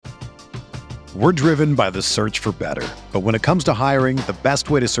We're driven by the search for better. But when it comes to hiring, the best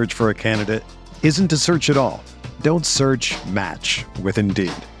way to search for a candidate isn't to search at all. Don't search, match with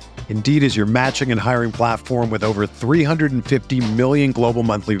Indeed. Indeed is your matching and hiring platform with over 350 million global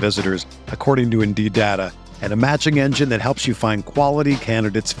monthly visitors, according to Indeed data, and a matching engine that helps you find quality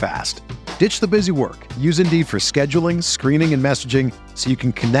candidates fast. Ditch the busy work. Use Indeed for scheduling, screening, and messaging so you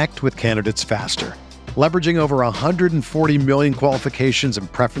can connect with candidates faster. Leveraging over 140 million qualifications and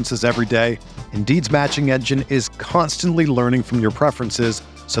preferences every day, Indeed's matching engine is constantly learning from your preferences,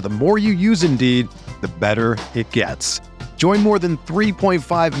 so the more you use Indeed, the better it gets. Join more than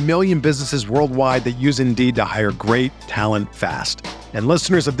 3.5 million businesses worldwide that use Indeed to hire great talent fast. And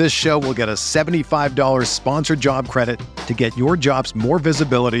listeners of this show will get a $75 sponsored job credit to get your jobs more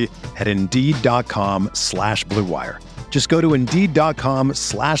visibility at Indeed.com/Blue Wire. Just go to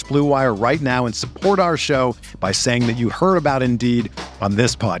Indeed.com/Blue Wire right now and support our show by saying that you heard about Indeed on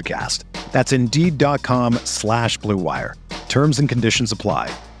this podcast. That's Indeed.com/Blue Wire. Terms and conditions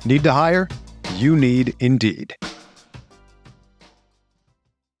apply. Need to hire? You need Indeed.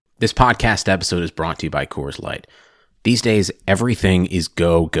 This podcast episode is brought to you by Coors Light. These days, everything is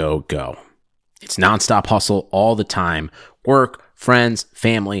go, go, go. It's nonstop hustle all the time. Work, friends,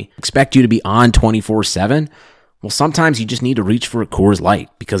 family, expect you to be on 24/7. Well, sometimes you just need to reach for a Coors Light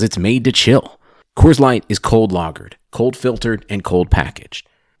because it's made to chill. Coors Light is cold lagered, cold filtered, and cold packaged.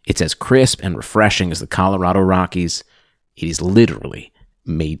 It's as crisp and refreshing as the Colorado Rockies. It is literally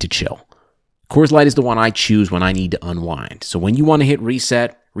made to chill. Coors Light is the one I choose when I need to unwind. So when you want to hit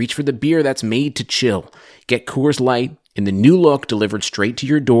reset, reach for the beer that's made to chill. Get Coors Light in the new look delivered straight to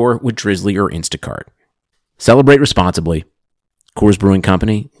your door with Drizzly or Instacart. Celebrate responsibly. Coors Brewing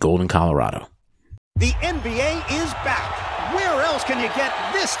Company, Golden, Colorado. The NBA is back. Where else can you get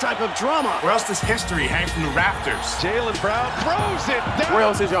this type of drama? Where else does history hang from the rafters? Jaylen Brown throws it down. Where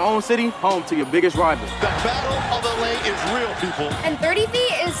else is your own city home to your biggest rival? The Battle of LA is real, people. And 30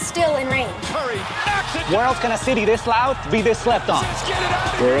 feet is still in range. Curry knocks it. Where else can a city this loud be this slept on? Let's get it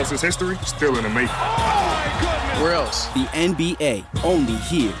out of Where else is history still in the making? Oh, my goodness. Where else? The NBA, only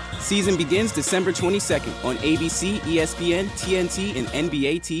here. Season begins December 22nd on ABC, ESPN, TNT, and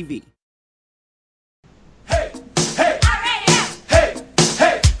NBA TV.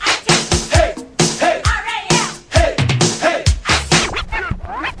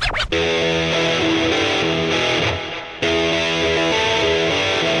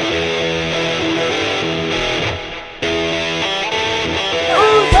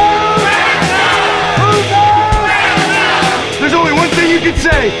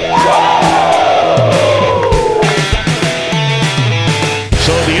 Say.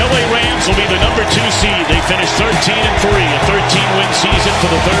 So the LA Rams will be the number 2 seed. They finished 13-3, a 13-win season for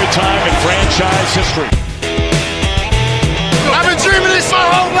the third time in franchise history. I've been dreaming this my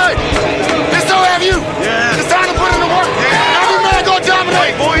whole life. And so have you. Yeah. It's time to put in the work. Yeah. Every man gonna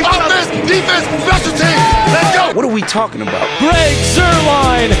dominate. Offense, defense, special teams. Let's go. What are we talking about? Greg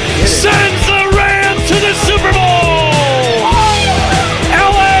Zuerlein sends the Rams to the Super Bowl.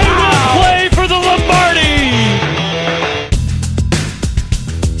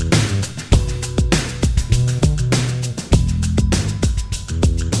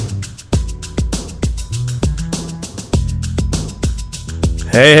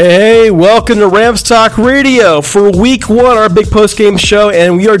 Hey, welcome to Rams Talk Radio for week 1, our big post-game show,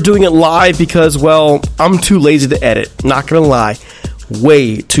 and we are doing it live because, well, I'm too lazy to edit. Not going to lie.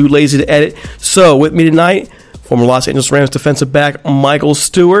 Way too lazy to edit. So, with me tonight, former Los Angeles Rams defensive back, Michael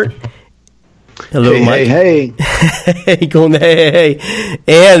Stewart. Hello, hey, Mike. Hey. Hey, going hey.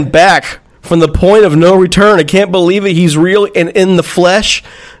 And back from the point of no return. I can't believe it. He's real and in the flesh.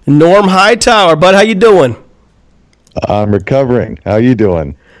 Norm Hightower. Bud, how you doing? I'm recovering. How you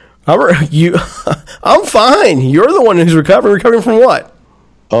doing? I'm fine. You're the one who's recovering. Recovering from what?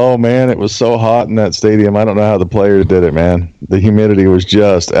 Oh, man, it was so hot in that stadium. I don't know how the players did it, man. The humidity was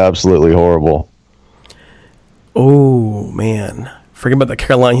just absolutely horrible. Oh, man. Forget about the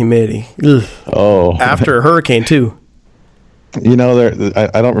Carolina humidity. Ugh. Oh. After a hurricane, too. You know,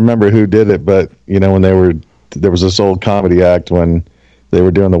 I don't remember who did it, but, you know, when there was this old comedy act when they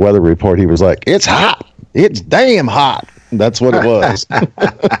were doing the weather report, he was like, "It's hot. It's damn hot." That's what it was.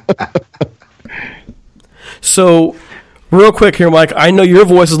 So, real quick here, Mike, I know your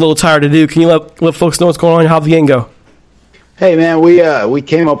voice is a little tired to do. Can you let folks know what's going on? How'd the game go? Hey, man, we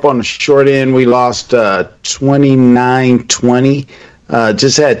came up on the short end. We lost 29-20.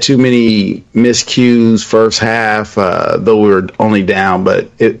 Just had too many miscues first half, though we were only down.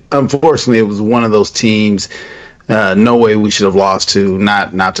 But unfortunately, it was one of those teams. No way we should have lost to.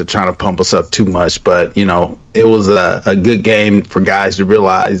 Not to try to pump us up too much, but you know, it was a good game for guys to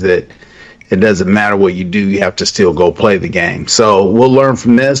realize that it doesn't matter what you do, you have to still go play the game. So we'll learn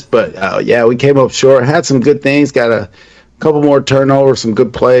from this. But we came up short, had some good things, got a couple more turnovers, some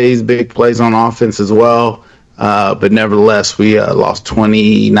good plays, big plays on offense as well. But nevertheless, we lost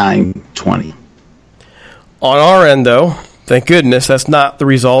 29-20. On our end, though, thank goodness that's not the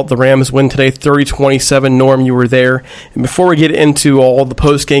result. The Rams win today 30-27. Norm, you were there. And before we get into all the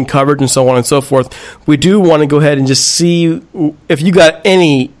post-game coverage and so on and so forth, we do want to go ahead and just see if you got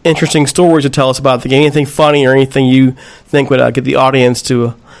any interesting stories to tell us about the game, anything funny or anything you think would get the audience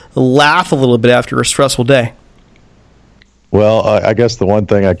to laugh a little bit after a stressful day. Well, I guess the one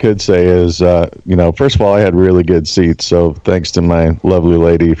thing I could say is, first of all, I had really good seats, so thanks to my lovely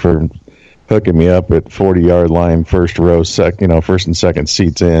lady for hooking me up at 40-yard line, first row, first and second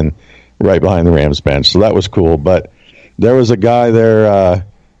seats in, right behind the Rams bench. So that was cool. But there was a guy there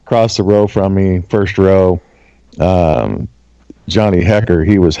across the row from me, first row, Johnny Hecker.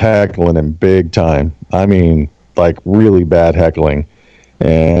 He was heckling him big time. I mean, like really bad heckling.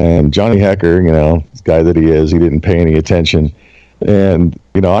 And Johnny Hecker, the guy that he is, he didn't pay any attention. And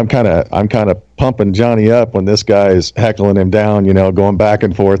I'm kind of pumping Johnny up when this guy's heckling him down, going back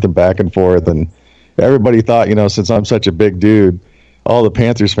and forth. And everybody thought, since I'm such a big dude, all the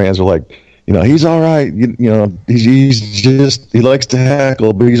Panthers fans were like, he's all right. He likes to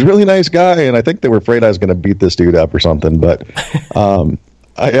heckle, but he's a really nice guy. And I think they were afraid I was going to beat this dude up or something. But I'm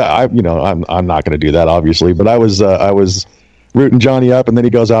not going to do that, obviously. But I was rooting Johnny up, and then he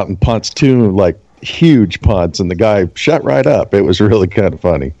goes out and punts two huge punts, and the guy shut right up. It was really kind of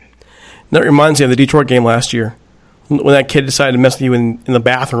funny. That reminds me of the Detroit game last year when that kid decided to mess with you in the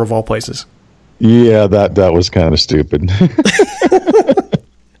bathroom of all places. Yeah, that was kind of stupid.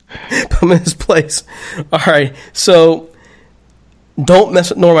 Put him in his place. All right, so don't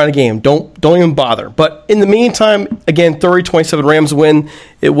mess with Norm out of game. Don't even bother. But in the meantime, again, 30-27 Rams win.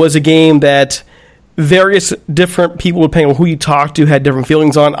 It was a game that various different people, depending on who you talk to, had different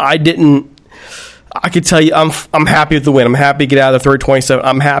feelings on. I could tell you I'm happy with the win. I'm happy to get out of the 30-27.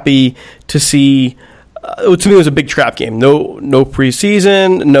 I'm happy to see. To me, it was a big trap game. No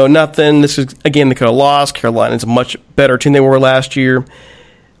preseason, no nothing. This is a game they could have lost. Carolina's a much better team than they were last year.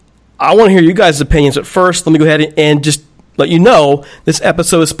 I want to hear you guys' opinions. But first, let me go ahead and just let you know this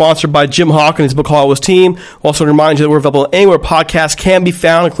episode is sponsored by Jim Hawk and his book Hollywood's Team. Also, to remind you that we're available anywhere podcasts can be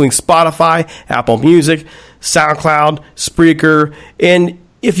found, including Spotify, Apple Music, SoundCloud, Spreaker, and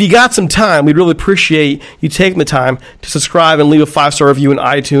if you got some time, we'd really appreciate you taking the time to subscribe and leave a 5-star review in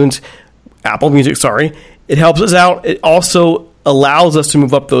iTunes, Apple Music, sorry. It helps us out. It also allows us to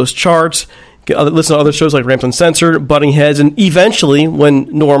move up those charts, listen to other shows like Rams Uncensored, Butting Heads, and eventually, when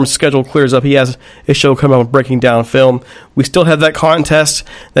Norm's schedule clears up, he has a show coming out breaking down film. We still have that contest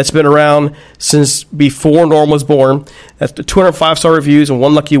that's been around since before Norm was born. That's the 205-star reviews, and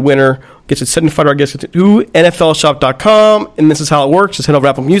one lucky winner gets a $75 gift to NFLshop.com, and this is how it works. Just head over to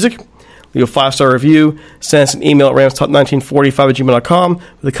Apple Music, leave a 5-star review, send us an email at ramstalk1945@gmail.com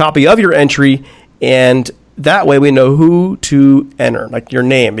with a copy of your entry, and that way we know who to enter, like your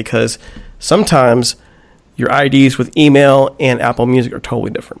name, because sometimes your IDs with email and Apple Music are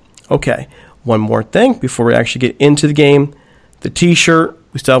totally different. Okay, one more thing before we actually get into the game. The T-shirt,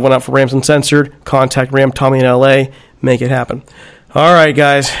 we still have one out for Rams Uncensored. Contact Ram Tommy in LA. Make it happen. All right,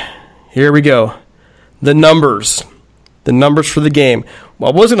 guys, here we go. The numbers for the game.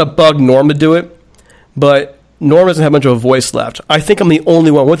 Well, I wasn't going to bug Norm to do it, but Norm doesn't have much of a voice left. I think I'm the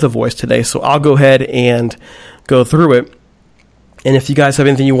only one with a voice today, so I'll go ahead and go through it. And if you guys have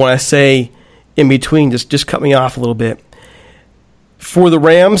anything you want to say in between, just cut me off a little bit. For the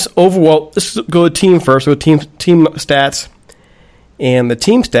Rams, overall, let's go to team first. So team stats. And the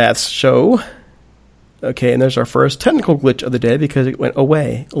team stats show, okay, and there's our first technical glitch of the day because it went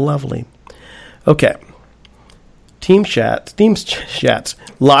away. Lovely. Okay. Team chats.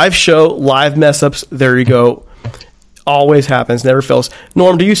 Live show, live mess-ups. There you go. Always happens, never fails.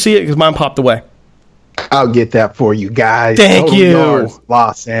 Norm, do you see it? Because mine popped away. I'll get that for you guys. Thank Total you. Yards,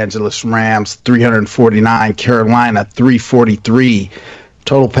 Los Angeles Rams 349, Carolina 343.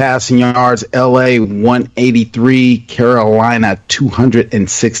 Total passing yards, LA 183, Carolina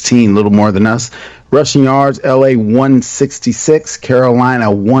 216, a little more than us. Rushing yards, LA 166, Carolina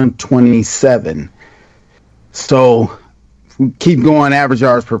 127. So keep going. Average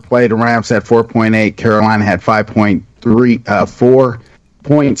yards per play. The Rams had 4.8. Carolina had 5.4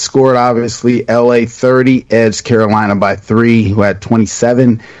 points scored. Obviously, LA 30, edged Carolina by 3, who had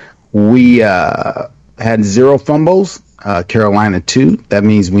 27. We had 0 fumbles. Carolina 2. That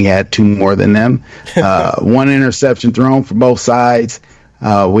means we had 2 more than them. 1 interception thrown for both sides.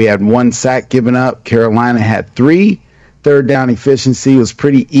 We had 1 sack given up. Carolina had 3. Third down efficiency was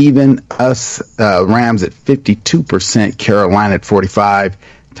pretty even. Rams at 52%, Carolina at 45%.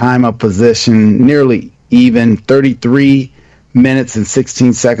 Time of possession nearly even, 33 minutes and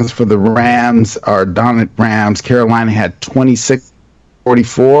 16 seconds for the Rams, our dominant Rams. Carolina had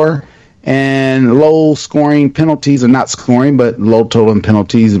 26-44. And low scoring penalties, or not scoring, but low total in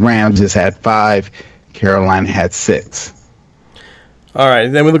penalties. Rams just had 5. Carolina had 6. All right,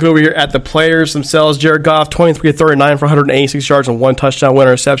 then we look over here at the players themselves. Jared Goff, 23-39 for 186 yards and 1 touchdown, 1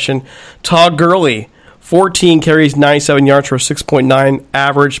 interception. Todd Gurley, 14 carries, 97 yards for a 6.9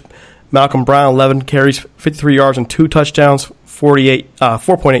 average. Malcolm Brown, 11 carries, 53 yards and 2 touchdowns,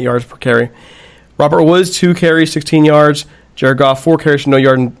 4.8 yards per carry. Robert Woods, 2 carries, 16 yards. Jared Goff, 4 carries for no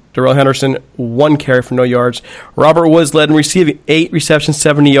yard, and Darrell Henderson, 1 carry for no yards. Robert Woods led in receiving, 8 receptions,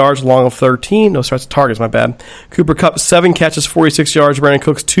 70 yards, long of 13. No, sorry, that's targets, my bad. Cooper Kupp, 7 catches, 46 yards. Brandon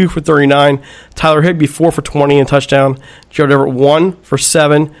Cooks, 2 for 39. Tyler Higbee, 4 for 20 and touchdown. Gerald Everett, 1 for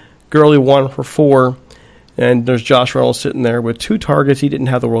 7. Gurley, 1 for 4. And there's Josh Reynolds sitting there with 2 targets. He didn't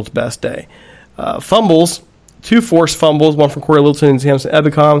have the world's best day. Fumbles, 2 forced fumbles, 1 from Corey Littleton and Samson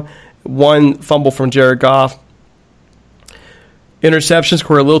Ebukam, 1 fumble from Jared Goff. Interceptions,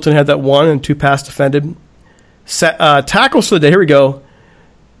 Corey Littleton had that 1 and 2 pass defended. Tackles for the day, here we go.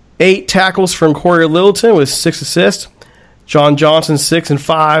 8 tackles from Corey Littleton with 6 assists. John Johnson, 6 and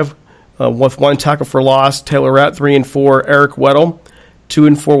 5 with 1 tackle for loss. Taylor Rapp, 3 and 4. Eric Weddle, 2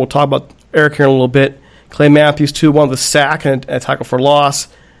 and 4. We'll talk about Eric here in a little bit. Clay Matthews, 2-1 with a sack and a tackle for loss.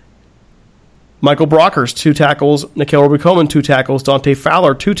 Michael Brockers, 2 tackles. Nikhil Roby-Coleman, 2 tackles. Dante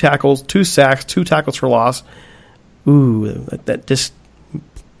Fowler, 2 tackles, 2 sacks, 2 tackles for loss. Ooh, that just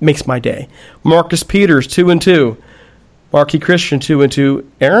makes my day. Marcus Peters, 2 and 2. Marquis Christian, 2 and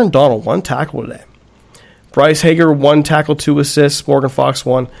 2. Aaron Donald, 1 tackle today. Bryce Hager, 1 tackle, 2 assists. Morgan Fox,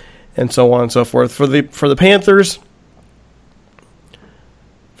 1, and so on and so forth. For the Panthers,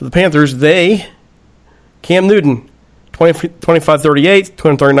 Cam Newton, 25-38,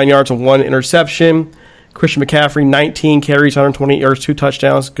 239 yards and 1 interception. Christian McCaffrey, 19 carries, 128 yards, 2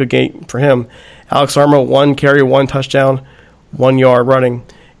 touchdowns. Good game for him. Alex Armour, 1 carry, 1 touchdown, 1 yard running.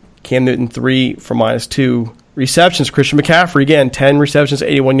 Cam Newton, 3 for -2 receptions. Christian McCaffrey, again, 10 receptions,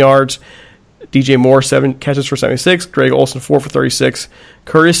 81 yards. DJ Moore, 7 catches for 76. Greg Olsen, 4 for 36.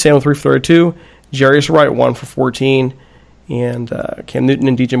 Curtis Samuel, 3 for 32. Jarius Wright, 1 for 14. And Cam Newton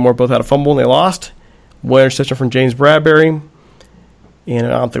and DJ Moore both had a fumble, and they lost. 1 interception from James Bradbury. And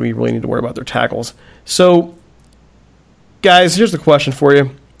I don't think we really need to worry about their tackles. So, guys, here's the question for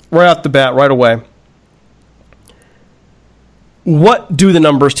you. Right off the bat, right away. What do the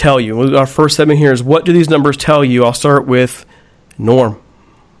numbers tell you? Our first segment here is, what do these numbers tell you? I'll start with Norm.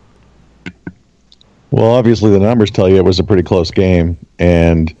 Well, obviously the numbers tell you it was a pretty close game.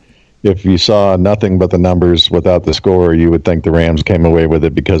 And if you saw nothing but the numbers without the score, you would think the Rams came away with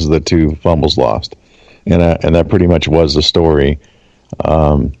it because of the 2 fumbles lost. And that pretty much was the story.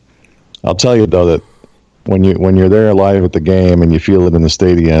 I'll tell you, though, that when you're there live at the game and you feel it in the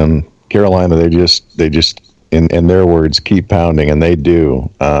stadium, Carolina, they just in their words, keep pounding, and they do.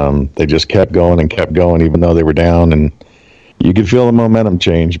 They just kept going, even though they were down, and you could feel the momentum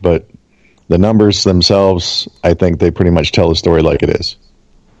change. But the numbers themselves, I think they pretty much tell the story like it is.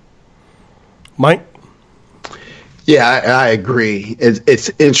 Mike? Yeah, I agree.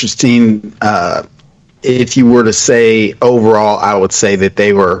 It's interesting. If you were to say overall, I would say that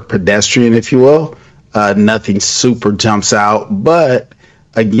they were pedestrian, if you will. Nothing super jumps out. But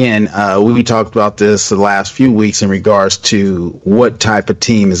again, we talked about this the last few weeks in regards to what type of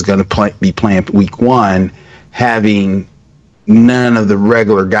team is going to be playing week 1, having none of the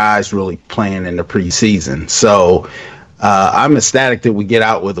regular guys really playing in the preseason. So I'm ecstatic that we get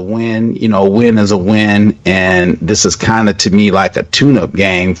out with a win. You know, a win is a win, and this is kind of, to me, like a tune-up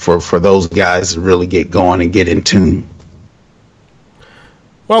game for those guys to really get going and get in tune.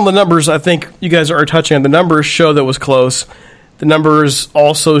 Well, the numbers, I think you guys are touching on. The numbers show that it was close. The numbers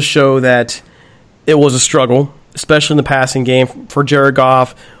also show that it was a struggle, especially in the passing game. For Jared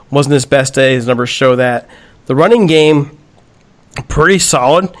Goff, wasn't his best day. His numbers show that. The running game, pretty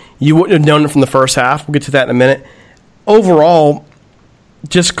solid. You wouldn't have known it from the first half. We'll get to that in a minute. Overall,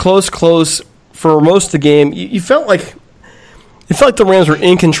 just close for most of the game. You felt like the Rams were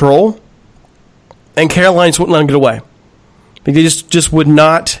in control, and Carolina just wouldn't let them get away. They just would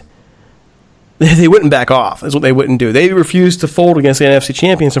not. They wouldn't back off. That's what they wouldn't do. They refused to fold against the NFC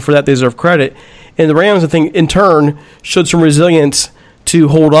champions, and for that they deserve credit. And the Rams, I think, in turn, showed some resilience to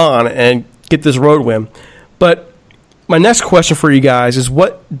hold on and get this road win. But my next question for you guys is,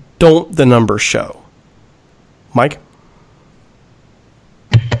 what don't the numbers show? Mike?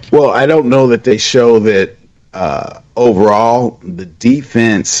 Well, I don't know that they show that overall, the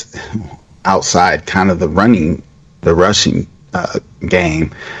defense outside kind of the rushing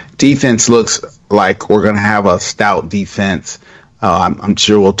game, defense looks like we're going to have a stout defense. I'm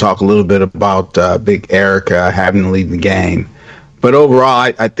sure we'll talk a little bit about Big Eric having to lead the game. But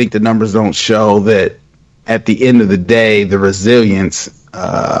overall, I think the numbers don't show that at the end of the day, the resilience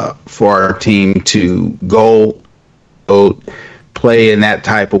for our team to go play in that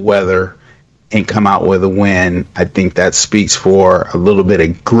type of weather and come out with a win, I think that speaks for a little bit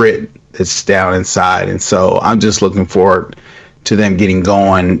of grit that's down inside. And so I'm just looking forward to them getting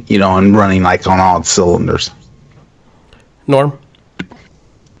going, and running like on all cylinders. Norm?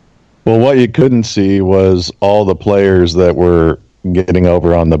 Well, what you couldn't see was all the players that were getting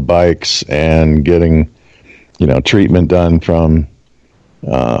over on the bikes and getting, treatment done from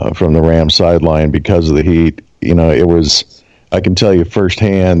the Rams sideline because of the heat. It was, I can tell you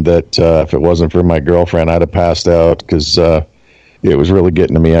firsthand that if it wasn't for my girlfriend, I'd have passed out because it was really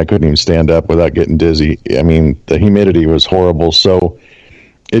getting to me. I couldn't even stand up without getting dizzy. I mean, the humidity was horrible. So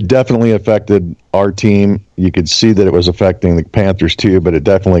it definitely affected our team. You could see that it was affecting the Panthers too, but it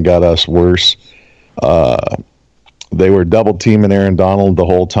definitely got us worse. They were double teaming Aaron Donald the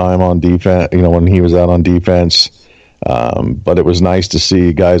whole time on defense, when he was out on defense. But it was nice to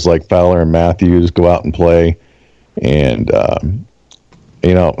see guys like Fowler and Matthews go out and play. And,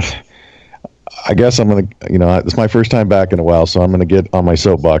 I guess I'm going to, it's my first time back in a while, so I'm going to get on my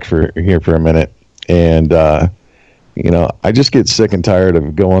soapbox for a minute. And, I just get sick and tired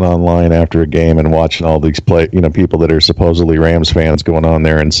of going online after a game and watching all these people that are supposedly Rams fans going on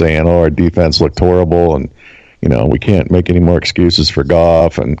there and saying, our defense looked horrible and, we can't make any more excuses for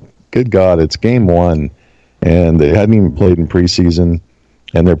Goff. And good God, it's game one, and they hadn't even played in preseason,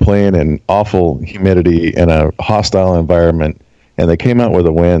 and they're playing in awful humidity in a hostile environment, and they came out with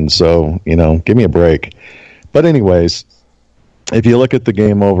a win. So, give me a break. But anyways, if you look at the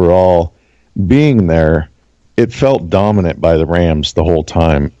game overall, being there, it felt dominant by the Rams the whole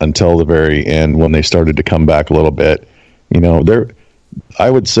time until the very end when they started to come back a little bit. I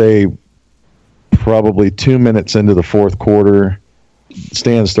would say probably 2 minutes into the fourth quarter,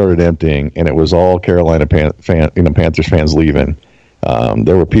 stands started emptying, and it was all Carolina Panthers fans leaving.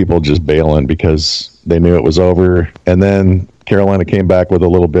 There were people just bailing because they knew it was over, and then Carolina came back with a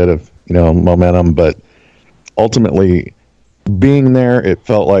little bit of momentum, but ultimately, being there, it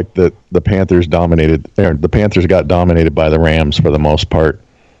felt like the Panthers dominated. The Panthers got dominated by the Rams for the most part,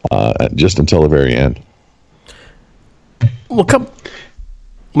 just until the very end. Well,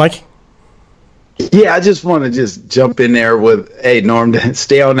 Mike. Yeah, I just want to jump in there with, hey, Norm,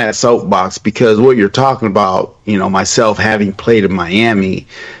 stay on that soapbox, because what you're talking about, myself having played in Miami,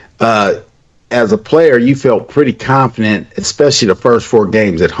 as a player, you felt pretty confident, especially the first 4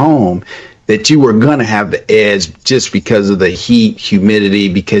 games at home, that you were going to have the edge just because of the heat, humidity,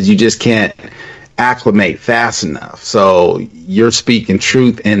 because you just can't acclimate fast enough. So you're speaking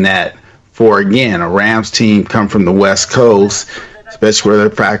truth in that for, again, a Rams team come from the West Coast, especially where they're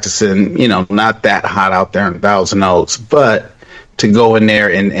practicing, not that hot out there in Thousand Oaks, but to go in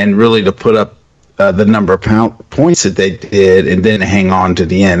there and really to put up the number of points that they did and then hang on to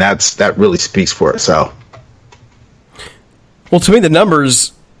the end, that really speaks for itself. Well, to me, the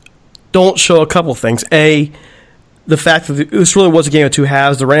numbers don't show a couple things. A, the fact that this really was a game of two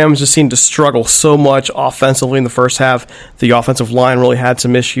halves. The Rams just seemed to struggle so much offensively in the first half. The offensive line really had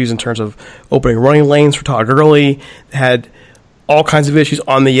some issues in terms of opening running lanes for Todd Gurley. Had all kinds of issues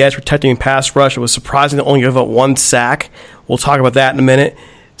on the edge protecting pass rush. It was surprising to only give up 1 sack. We'll talk about that in a minute.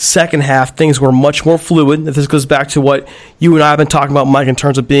 Second half, things were much more fluid. This goes back to what you and I have been talking about, Mike, in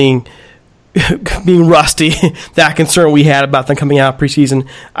terms of being rusty, that concern we had about them coming out of preseason.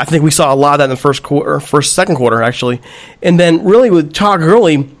 I think we saw a lot of that in the second quarter, actually. And then really with Todd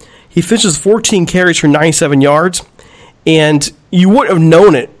Gurley, he finishes 14 carries for 97 yards, and you wouldn't have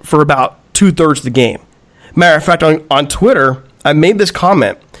known it for about 2/3 of the game. Matter of fact, on Twitter, I made this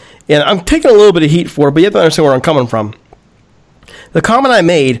comment, and I'm taking a little bit of heat for it, but you have to understand where I'm coming from. The comment I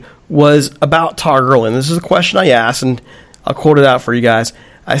made was about Todd Gurley, and this is a question I asked, and I'll quote it out for you guys.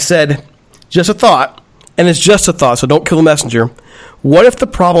 I said, just a thought, and it's just a thought, so don't kill the messenger. What if the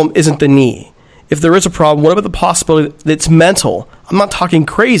problem isn't the knee? If there is a problem, what about the possibility that it's mental? I'm not talking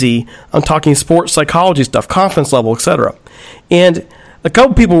crazy. I'm talking sports psychology stuff, confidence level, etc. And a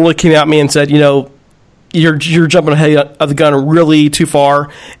couple people really came at me and said, you're jumping ahead of the gun really too far.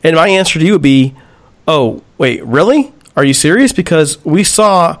 And my answer to you would be, oh, wait, really? Are you serious? Because we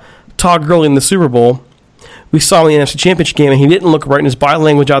saw Todd Gurley in the Super Bowl. We saw him in the NFC Championship game, and he didn't look right, and his body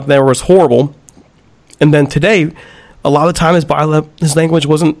language out there was horrible. And then today, a lot of the time, his language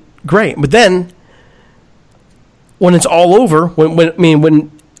wasn't great. But then, when it's all over, when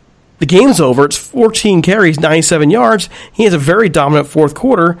the game's over, it's 14 carries, 97 yards. He has a very dominant fourth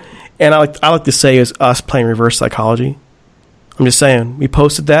quarter, and I like to say is us playing reverse psychology. I'm just saying, we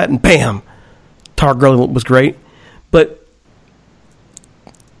posted that, and bam, Todd Gurley was great. But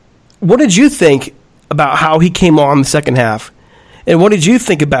what did you think about how he came on the second half? And what did you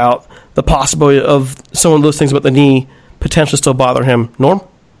think about the possibility of some of those things about the knee potentially still bothering him? Norm?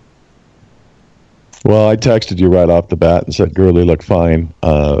 Well, I texted you right off the bat and said Gurley looked fine.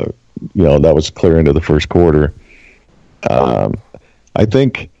 That was clear into the first quarter. I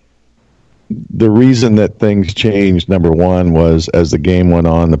think the reason that things changed, number one, was as the game went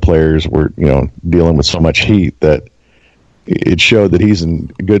on, the players were, dealing with so much heat that it showed that he's in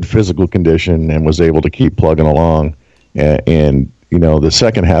good physical condition and was able to keep plugging along. And the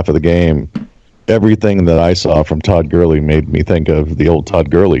second half of the game, everything that I saw from Todd Gurley made me think of the old Todd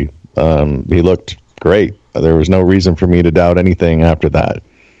Gurley. He looked great. There was no reason for me to doubt anything after that.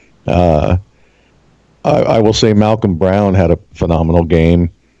 I will say Malcolm Brown had a phenomenal game.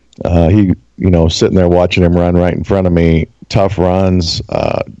 He, sitting there watching him run right in front of me, tough runs,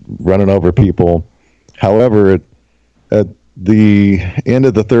 running over people. However, at the end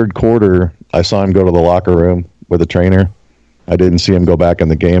of the third quarter, I saw him go to the locker room with a trainer. I didn't see him go back in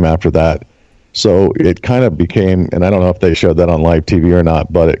the game after that. So it kind of became, and I don't know if they showed that on live TV or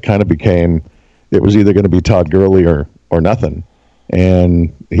not, but it kind of became, it was either going to be Todd Gurley or nothing.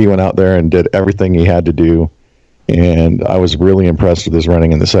 And he went out there and did everything he had to do. And I was really impressed with his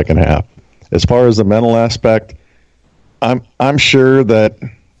running in the second half. As far as the mental aspect, I'm sure that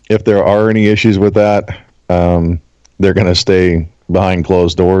if there are any issues with that, they're going to stay behind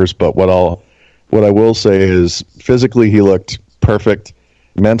closed doors. But what I will say is physically he looked perfect.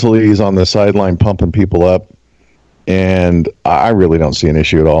 Mentally he's on the sideline pumping people up. And I really don't see an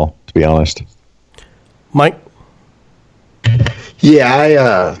issue at all, to be honest. Mike?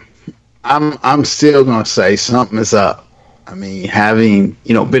 Yeah, I'm still gonna say something is up. I mean, having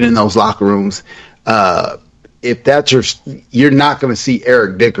been in those locker rooms, if that's you're not gonna see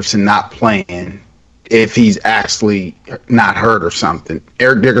Eric Dickerson not playing if he's actually not hurt or something.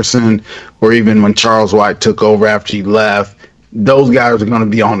 Eric Dickerson, or even when Charles White took over after he left, those guys are gonna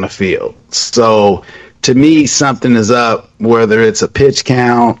be on the field. So to me, something is up, whether it's a pitch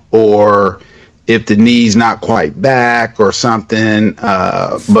count or if the knee's not quite back or something.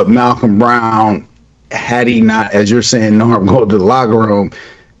 But Malcolm Brown, had he not, as you're saying, Norm, go to the locker room,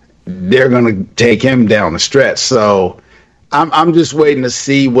 they're going to take him down the stretch. So I'm just waiting to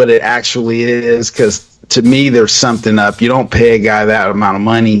see what it actually is, because to me, there's something up. You don't pay a guy that amount of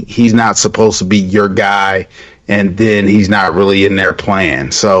money. He's not supposed to be your guy, and then he's not really in their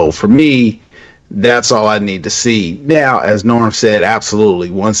plan. So for me, that's all I need to see. Now, as Norm said, absolutely.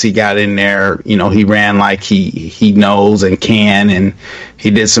 Once he got in there, he ran like he knows and can, and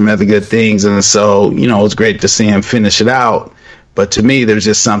he did some other good things. And so, it's great to see him finish it out. But to me, there's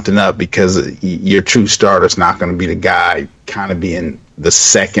just something up, because your true starter's not going to be the guy kind of being the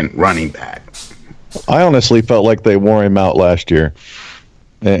second running back. I honestly felt like they wore him out last year.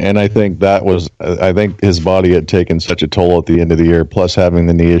 And I think I think his body had taken such a toll at the end of the year, plus having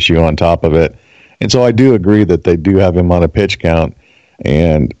the knee issue on top of it. And so I do agree that they do have him on a pitch count.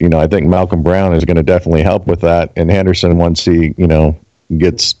 And, I think Malcolm Brown is going to definitely help with that. And Henderson, once he,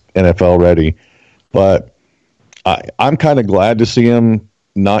 gets NFL ready. But I'm kind of glad to see him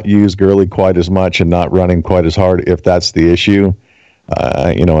not use Gurley quite as much and not running quite as hard, if that's the issue,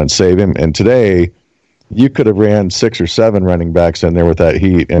 and save him. And today, you could have ran 6 or 7 running backs in there with that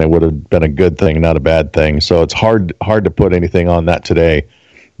heat, and it would have been a good thing, not a bad thing. So it's hard to put anything on that today.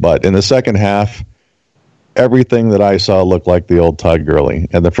 But in the second half, everything that I saw looked like the old Todd Gurley.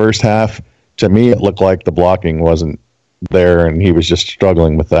 And the first half, to me, it looked like the blocking wasn't there, and he was just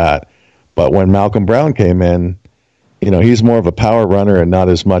struggling with that. But when Malcolm Brown came in, he's more of a power runner and not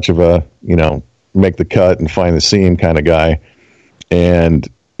as much of a, make the cut and find the seam kind of guy. And,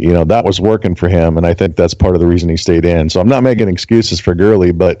 that was working for him, and I think that's part of the reason he stayed in. So I'm not making excuses for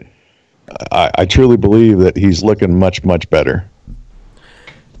Gurley, but I truly believe that he's looking much, much better.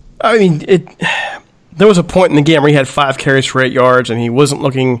 I mean, there was a point in the game where he had 5 carries for 8 yards, and he wasn't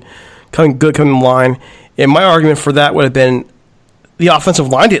looking coming in the line. And my argument for that would have been the offensive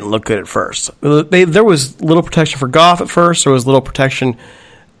line didn't look good at first. There was little protection for Goff at first. There was little protection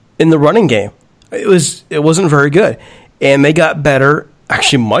in the running game. It wasn't very good. And they got better,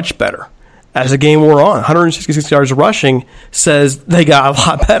 actually much better, as the game wore on. 166 yards of rushing says they got a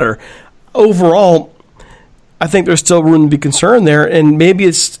lot better. Overall, I think there's still room to be concerned there, and maybe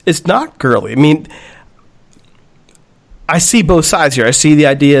it's not Gurley. I mean, I see both sides here. I see the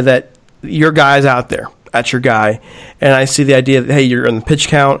idea that your guy's out there. at your guy, and I see the idea that, hey, you're on the pitch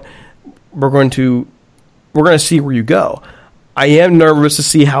count. We're going to see where you go. I am nervous to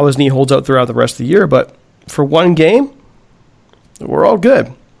see how his knee holds up throughout the rest of the year, but for one game, we're all good.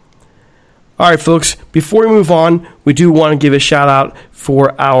 All right, folks, before we move on, we do want to give a shout-out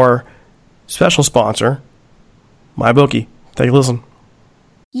for our special sponsor, MyBookie. Take a listen.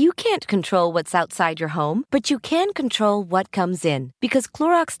 You can't control what's outside your home, but you can control what comes in. Because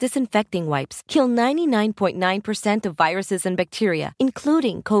Clorox disinfecting wipes kill 99.9% of viruses and bacteria,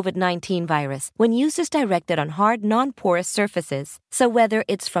 including COVID-19 virus, when used as directed on hard, non-porous surfaces. So whether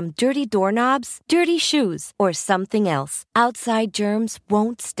it's from dirty doorknobs, dirty shoes, or something else, outside germs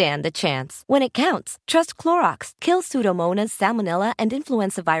won't stand a chance. When it counts, trust Clorox. Kill Pseudomonas, Salmonella, and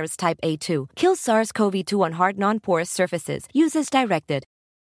influenza virus type A2. Kill SARS-CoV-2 on hard, non-porous surfaces. Use as directed.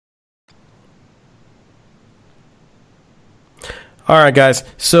 All right, guys.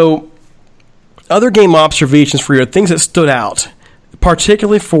 So, other game observations for you, things that stood out,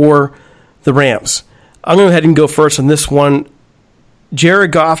 particularly for the Rams. I'm going to go ahead and go first on this one.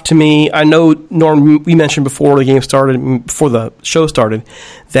 Jared Goff, to me, I know, Norm, we mentioned before the game started, before the show started,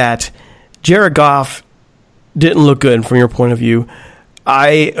 that Jared Goff didn't look good from your point of view.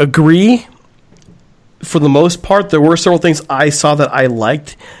 I agree. For the most part, there were several things I saw that I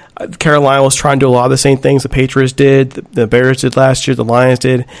liked. Carolina was trying to do a lot of the same things the Patriots did, the Bears did last year, the Lions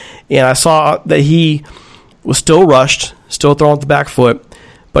did. And I saw that he was still rushed, still throwing at the back foot,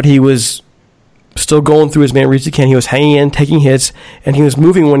 but he was still going through as many reads he can. He was hanging in, taking hits, and he was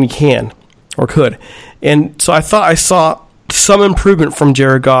moving when he can or could. And so I thought I saw some improvement from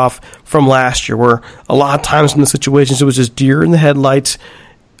Jared Goff from last year, where a lot of times in the situations it was just deer in the headlights,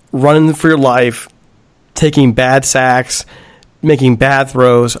 running for your life, taking bad sacks, making bad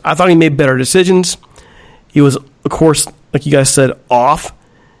throws. I thought he made better decisions. He was, of course, like you guys said, off.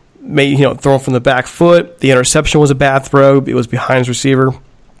 Throwing from the back foot. The interception was a bad throw. It was behind his receiver.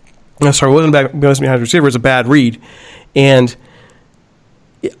 No, sorry, it wasn't behind his receiver. It was a bad read. And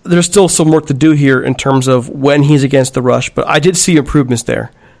there's still some work to do here in terms of when he's against the rush. But I did see improvements there.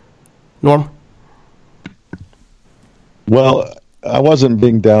 Norm? Well, I wasn't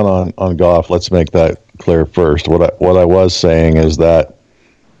being down on Goff. Let's make that clear first. What I was saying is that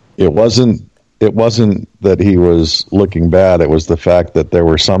it wasn't that he was looking bad. It was the fact that there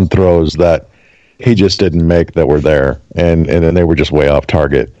were some throws that he just didn't make that were there, and then they were just way off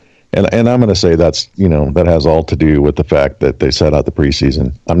target. And I'm going to say that's that has all to do with the fact that they set out the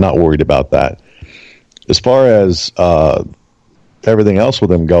preseason. I'm not worried about that. As far as everything else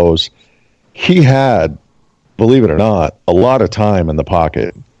with him goes, he had, believe it or not, a lot of time in the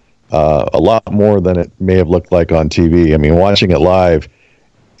pocket. A lot more than it may have looked like on TV. I mean, watching it live,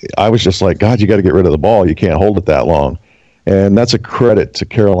 I was just like, God, you got to get rid of the ball. You can't hold it that long. And that's a credit to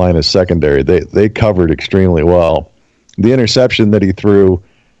Carolina's secondary. They covered extremely well. The interception that he threw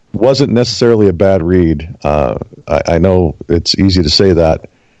wasn't necessarily a bad read. I know it's easy to say that.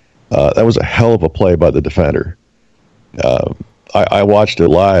 That was a hell of a play by the defender. I watched it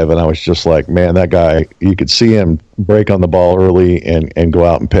live, and I was just like, man, that guy, you could see him break on the ball early and go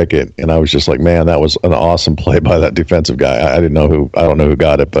out and pick it. And I was just like, man, that was an awesome play by that defensive guy. I don't know who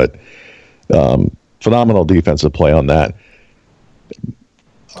got it, but phenomenal defensive play on that.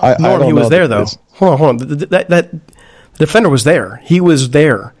 He was there, though. Hold on. That defender was there. He was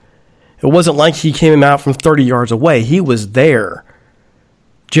there. It wasn't like he came out from 30 yards away. He was there.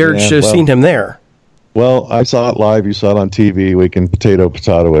 Jared should have seen him there. Well, I saw it live. You saw it on TV. We can potato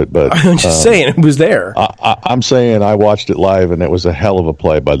it, but I'm just saying it was there. I'm saying I watched it live, and it was a hell of a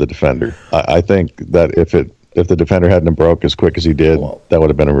play by the defender. I think that if the defender hadn't broke as quick as he did, that would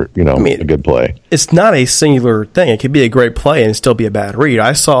have been a good play. It's not a singular thing. It could be a great play and still be a bad read.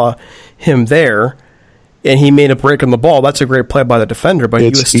 I saw him there, and he made a break on the ball. That's a great play by the defender, but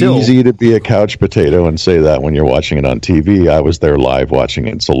it's he was still... easy to be a couch potato and say that when you're watching it on TV. I was there live watching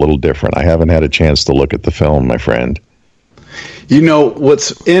it. It's a little different. I haven't had a chance to look at the film, my friend.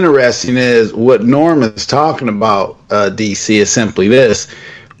 What's interesting is what Norm is talking about, DC, is simply this.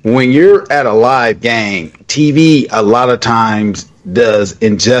 When you're at a live game, TV a lot of times does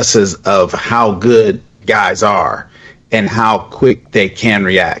injustice of how good guys are and how quick they can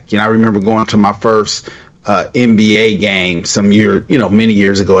react. I remember going to my first NBA game many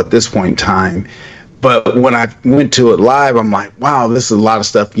years ago at this point in time. But when I went to it live, I'm like, wow, this is a lot of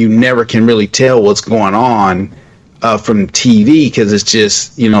stuff. You never can really tell what's going on from TV because it's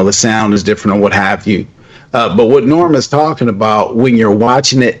just, the sound is different or what have you. But what Norm is talking about, when you're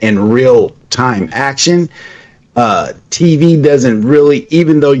watching it in real time action, TV doesn't really,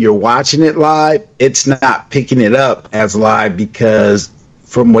 even though you're watching it live, it's not picking it up as live because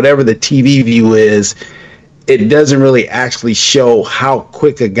from whatever the TV view is, it doesn't really actually show how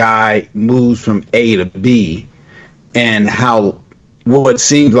quick a guy moves from A to B, and how what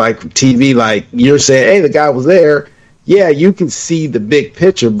seems like TV, like you're saying, hey, the guy was there. Yeah, you can see the big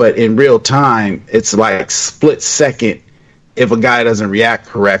picture, but in real time, it's like split second. If a guy doesn't react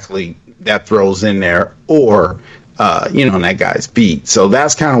correctly, that throws in there, or and that guy's beat. So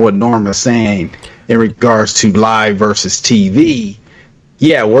that's kind of what Norm is saying in regards to live versus TV.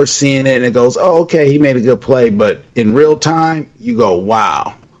 Yeah, we're seeing it, and it goes, oh, okay, he made a good play. But in real time, you go,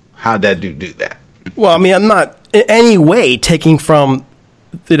 wow, how'd that dude do that? Well, I mean, I'm not in any way taking from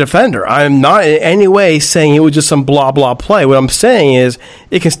the defender. I'm not in any way saying it was just some blah, blah play. What I'm saying is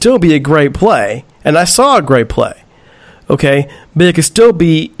it can still be a great play, and I saw a great play, okay? But it could still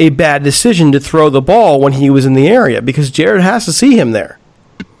be a bad decision to throw the ball when he was in the area because Jared has to see him there.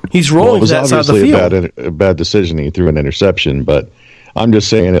 He's rolling to that side of the field. It was obviously a bad decision. He threw an interception, but I'm just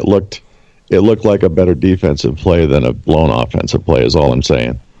saying it looked like a better defensive play than a blown offensive play is all I'm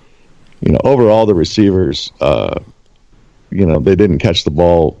saying. Overall, the receivers, they didn't catch the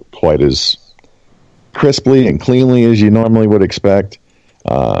ball quite as crisply and cleanly as you normally would expect.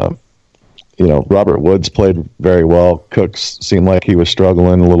 Robert Woods played very well. Cooks seemed like he was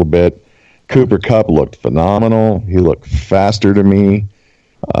struggling a little bit. Cooper Kupp looked phenomenal. He looked faster to me.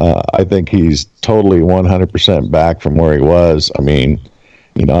 I think he's totally 100% back from where he was. I mean,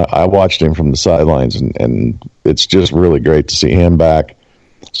 I watched him from the sidelines, and it's just really great to see him back.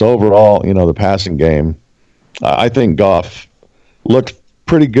 So overall, the passing game, I think Goff looked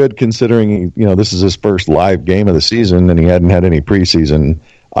pretty good considering, this is his first live game of the season and he hadn't had any preseason.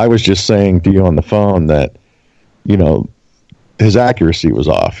 I was just saying to you on the phone that, his accuracy was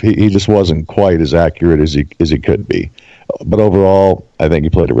off. He just wasn't quite as accurate as he could be. But overall, I think he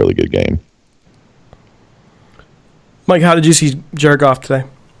played a really good game. Mike, how did you see Jared Goff today?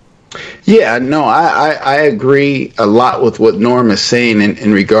 Yeah, no, I agree a lot with what Norm is saying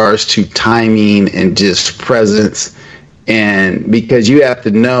in regards to timing and just presence. And because you have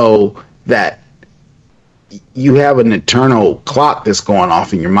to know that you have an internal clock that's going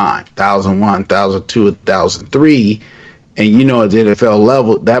off in your mind, 1,001, 1,002, 1,003. And at the NFL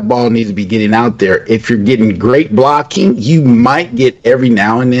level, that ball needs to be getting out there. If you're getting great blocking, you might get every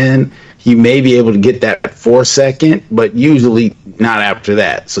now and then. You may be able to get that 4 second, but usually not after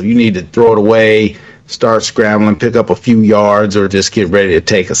that. So you need to throw it away, start scrambling, pick up a few yards, or just get ready to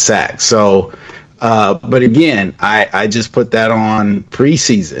take a sack. So, but again, I just put that on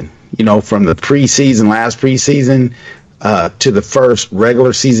preseason. From the last preseason, to the first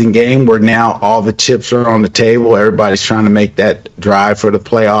regular season game where now all the chips are on the table. Everybody's trying to make that drive for the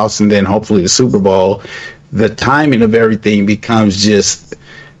playoffs and then hopefully the Super Bowl. The timing of everything becomes just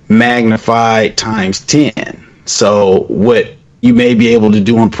magnified times 10. So what you may be able to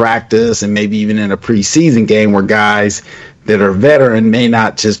do in practice and maybe even in a preseason game where guys that are veteran may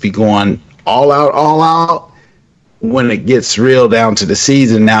not just be going all out. When it gets real down to the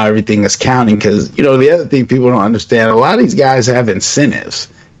season, now everything is counting because, the other thing people don't understand, a lot of these guys have incentives,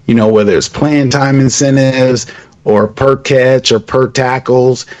 whether it's playing time incentives or per catch or per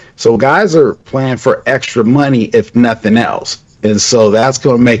tackles. So guys are playing for extra money, if nothing else. And so that's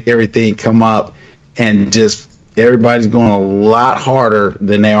going to make everything come up and just everybody's going a lot harder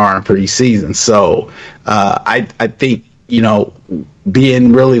than they are in preseason. So I think,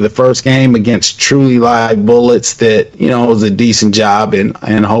 being really the first game against truly live bullets that, was a decent job.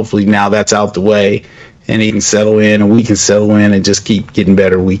 And hopefully now that's out the way and he can settle in and we can settle in and just keep getting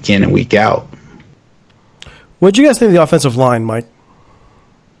better week in and week out. What did you guys think of the offensive line, Mike?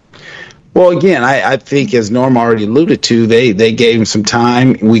 Well, again, I think as Norm already alluded to, they gave him some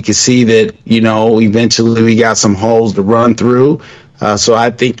time. We could see that, eventually we got some holes to run through. So I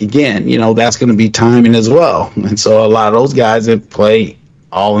think, again, that's going to be timing as well. And so a lot of those guys that play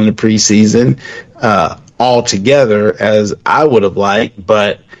all in the preseason all together as I would have liked.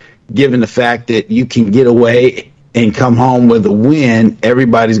 But given the fact that you can get away and come home with a win,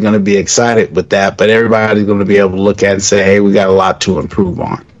 everybody's going to be excited with that. But everybody's going to be able to look at it and say, hey, we got a lot to improve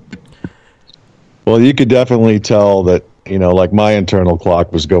on. Well, you could definitely tell that, like my internal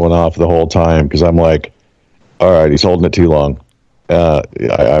clock was going off the whole time because I'm like, all right, he's holding it too long.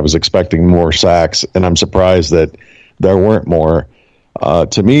 I was expecting more sacks, and I'm surprised that there weren't more.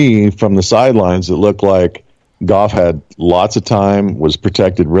 To me, from the sidelines, it looked like Goff had lots of time, was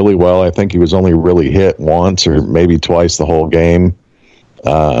protected really well. I think he was only really hit once or maybe twice the whole game.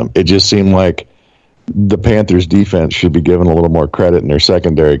 It just seemed like the Panthers' defense should be given a little more credit in their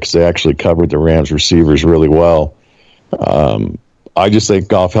secondary because they actually covered the Rams' receivers really well. I just think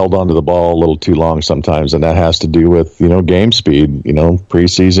Goff held onto the ball a little too long sometimes, and that has to do with, game speed,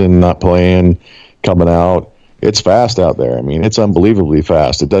 preseason, not playing, coming out. it's fast out there. I mean, it's unbelievably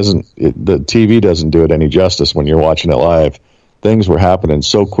fast. The TV doesn't do it any justice when you're watching it live. Things were happening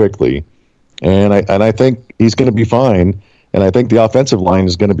so quickly, and I think he's going to be fine. And I think the offensive line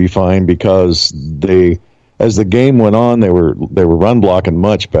is going to be fine because as the game went on, they were run blocking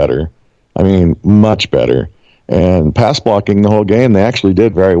much better. I mean, much better. And pass blocking the whole game, they actually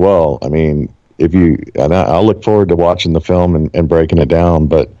did very well. I mean, I'll look forward to watching the film and breaking it down.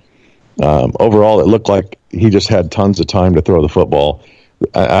 But overall, it looked like he just had tons of time to throw the football.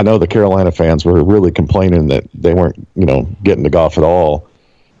 I know the Carolina fans were really complaining that they weren't, getting to Goff at all.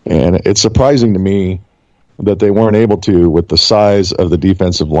 And it's surprising to me that they weren't able to with the size of the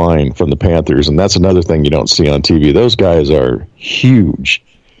defensive line from the Panthers. And that's another thing you don't see on TV. Those guys are huge.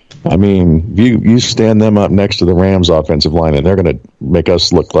 I mean, you stand them up next to the Rams offensive line and they're going to make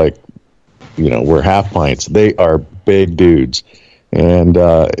us look like, we're half pints. They are big dudes. And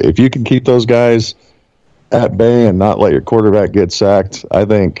if you can keep those guys at bay and not let your quarterback get sacked, I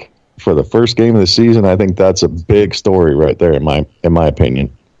think for the first game of the season, I think that's a big story right there in my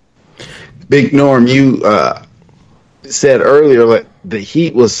opinion. Big Norm, you said earlier that the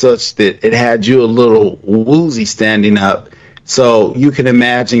heat was such that it had you a little woozy standing up. So you can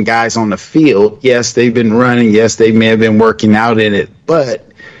imagine guys on the field, yes, they've been running, yes, they may have been working out in it, but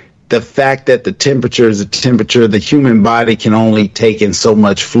the fact that the temperature is the temperature, the human body can only take in so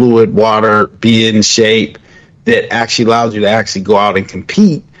much fluid, water, be in shape, that actually allows you to actually go out and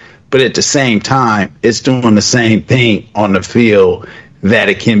compete. But at the same time, it's doing the same thing on the field that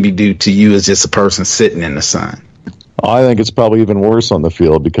it can be due to you as just a person sitting in the sun. I think it's probably even worse on the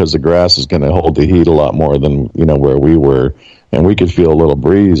field because the grass is going to hold the heat a lot more than where we were, and we could feel a little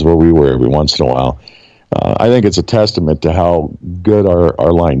breeze where we were every once in a while. I think it's a testament to how good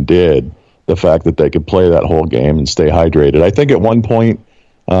our line did, the fact that they could play that whole game and stay hydrated. I think at one point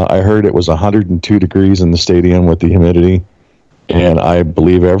I heard it was 102 degrees in the stadium with the humidity, and I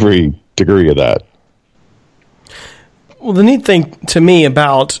believe every degree of that. Well, the neat thing to me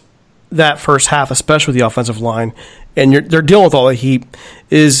about that first half, especially with the offensive line, and they're dealing with all the heat,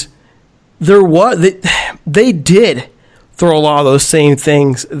 is they did throw a lot of those same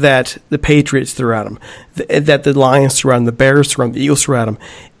things that the Patriots threw at them, that the Lions threw at them, the Bears threw at them, the Eagles threw at them,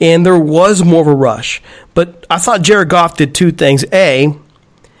 and there was more of a rush. But I thought Jared Goff did two things. A,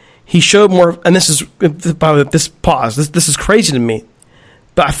 he showed more, and this is crazy to me,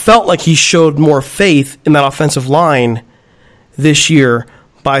 but I felt like he showed more faith in that offensive line this year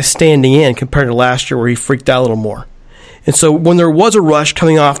by standing in compared to last year where he freaked out a little more. And so when there was a rush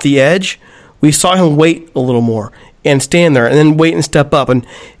coming off the edge, we saw him wait a little more and stand there and then wait and step up.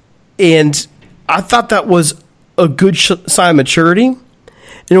 And I thought that was a good sign of maturity. And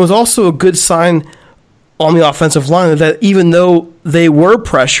it was also a good sign on the offensive line that even though they were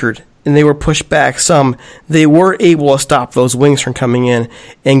pressured and they were pushed back some, they were able to stop those wings from coming in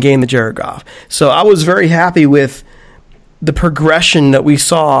and gain the Jared Goff. So I was very happy with the progression that we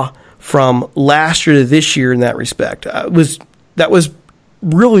saw from last year to this year in that respect. That was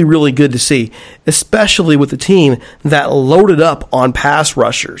really, really good to see, especially with the team that loaded up on pass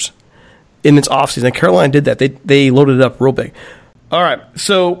rushers in its offseason. And Carolina did that. They loaded it up real big. All right,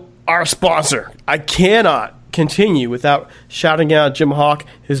 so our sponsor. I cannot continue without shouting out Jim Hawk,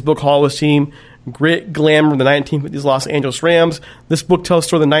 his book, Hall of Team, Grit, Glamour, the 1950s Los Angeles Rams. This book tells the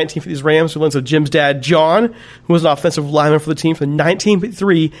story of the 1950s Rams, who lends of Jim's dad, John, who was an offensive lineman for the team from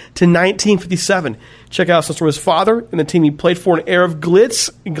 1953 to 1957. Check out some story of his father and the team he played for, an era of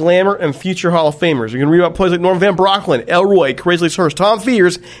glitz, glamour, and future Hall of Famers. You can read about players like Norm Van Brocklin, Elroy, Crazily Hurst, Tom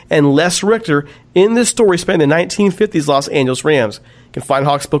Fears, and Les Richter in this story spanning the 1950s Los Angeles Rams. You can find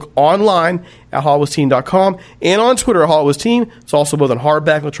Hawk's book online at HallWasTeam.com and on Twitter at HallWasTeam. It's also both on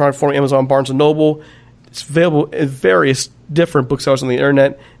hardback, electronic form, Amazon, Barnes & Noble. It's available in various different booksellers on the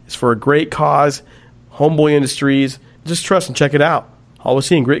internet. It's for a great cause, Homeboy Industries. Just trust and check it out. Hall of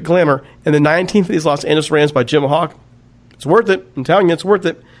Team, Grit, Glamour, and the 1950s Los Angeles Rams by Jim Hawk. It's worth it. I'm telling you, it's worth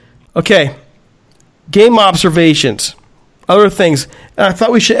it. Okay, game observations. Other things. And I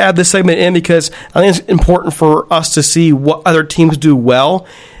thought we should add this segment in because I think it's important for us to see what other teams do well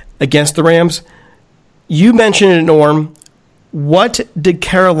against the Rams. You mentioned it, Norm. What did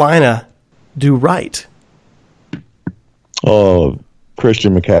Carolina do right? Oh,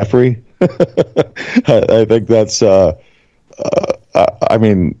 Christian McCaffrey. I think that's.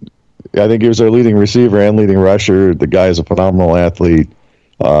 I think he was their leading receiver and leading rusher. The guy is a phenomenal athlete.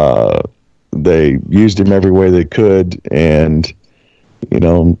 They used him every way they could, and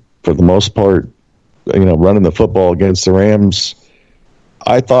for the most part, running the football against the Rams,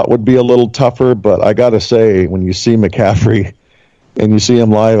 I thought would be a little tougher. But I got to say, when you see McCaffrey and you see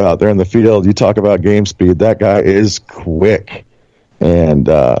him live out there in the field, you talk about game speed. That guy is quick, and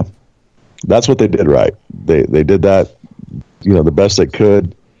that's what they did right. They did that, the best they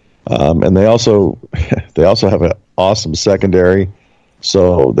could, and they also have an awesome secondary.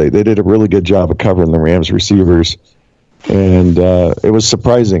 So they did a really good job of covering the Rams receivers, and it was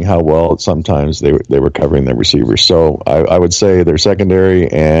surprising how well sometimes they were covering their receivers. So I would say their secondary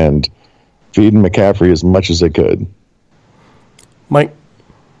and feeding McCaffrey as much as they could. Mike?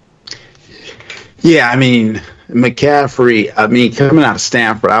 Yeah, I mean, McCaffrey, coming out of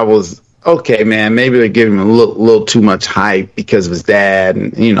Stanford, I was, okay, man, maybe they're giving him a little too much hype because of his dad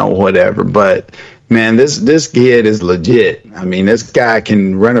and, whatever. But, man, this kid is legit. I mean, this guy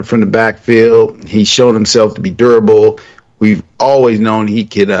can run it from the backfield. He's shown himself to be durable. We've always known he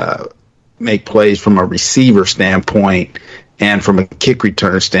could make plays from a receiver standpoint and from a kick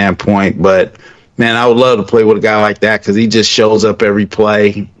return standpoint. But, man, I would love to play with a guy like that because he just shows up every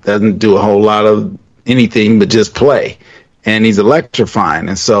play, doesn't do a whole lot of anything but just play. And he's electrifying.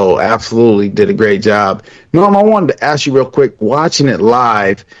 And so absolutely did a great job. Norm, I wanted to ask you real quick, watching it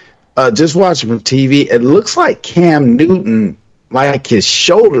live, just watching from TV, it looks like Cam Newton, like his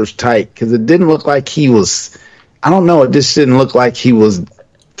shoulders tight, because it didn't look like he was, I don't know, it just didn't look like he was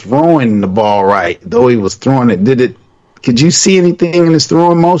throwing the ball right, though he was throwing it. Could you see anything in his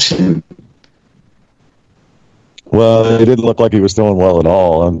throwing motion? Well, it didn't look like he was throwing well at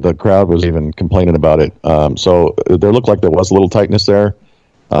all, and the crowd was even complaining about it. So there looked like there was a little tightness there.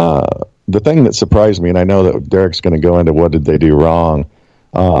 The thing that surprised me, and I know that Derek's going to go into what did they do wrong,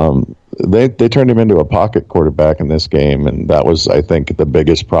 they turned him into a pocket quarterback in this game, and that was, I think, the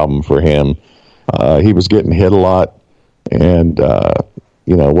biggest problem for him. He was getting hit a lot, and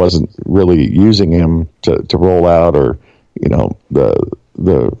wasn't really using him to roll out or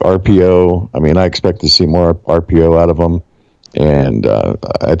the RPO. I mean, I expect to see more RPO out of him, and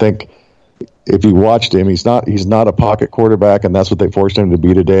I think if you watched him, he's not a pocket quarterback, and that's what they forced him to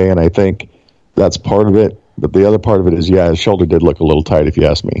be today. And I think that's part of it. But the other part of it is, his shoulder did look a little tight, if you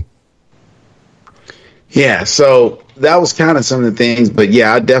ask me. Yeah, so that was kind of some of the things. But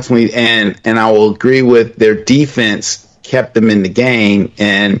yeah, I definitely and I will agree with their defense kept them in the game,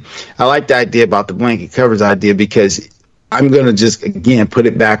 and I like the idea about the blanket coverage idea because I'm going to just, again, put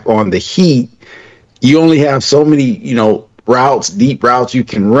it back on the Heat. You only have so many, deep routes you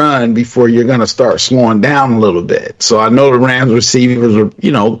can run before you're going to start slowing down a little bit. So I know the Rams receivers are,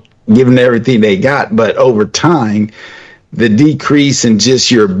 giving everything they got, but over time, the decrease in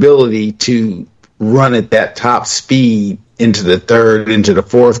just your ability to run at that top speed into the third, into the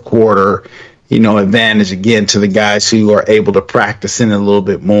fourth quarter, advantage again to the guys who are able to practice in a little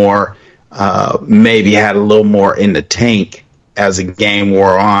bit more. Maybe had a little more in the tank as the game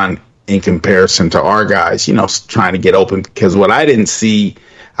wore on in comparison to our guys, trying to get open. Because what I couldn't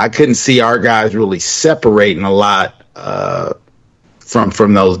see our guys really separating a lot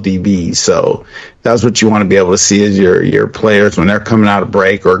from those DBs. So that's what you want to be able to see is your players when they're coming out of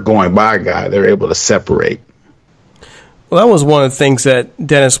break or going by a guy, they're able to separate. Well, that was one of the things that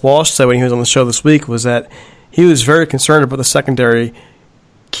Dennis Walsh said when he was on the show this week was that he was very concerned about the secondary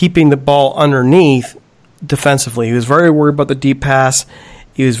keeping the ball underneath defensively. He was very worried about the deep pass.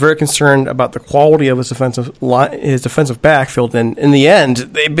 He was very concerned about the quality of his defensive backfield. And in the end,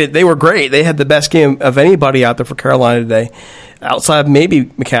 they were great. They had the best game of anybody out there for Carolina today, outside of maybe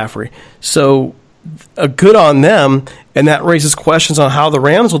McCaffrey. So good on them, and that raises questions on how the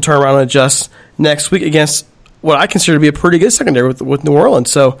Rams will turn around and adjust next week against what I consider to be a pretty good secondary with New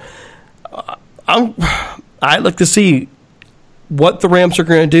Orleans. So I'd like to see what the Rams are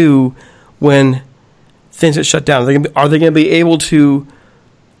going to do when things get shut down. Are they going to be able to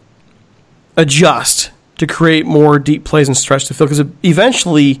adjust to create more deep plays and stretch the field? Because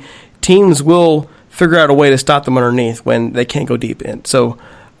eventually teams will figure out a way to stop them underneath when they can't go deep in. So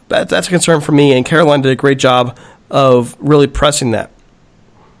that's a concern for me, and Carolina did a great job of really pressing that.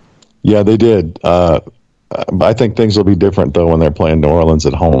 Yeah, they did. I think things will be different, though, when they're playing New Orleans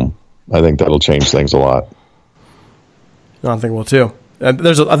at home. I think that'll change things a lot. I think will too. I think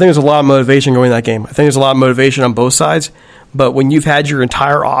there's a lot of motivation going in that game. I think there's a lot of motivation on both sides. But when you've had your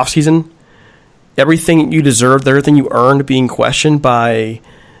entire offseason, everything you deserved, everything you earned being questioned by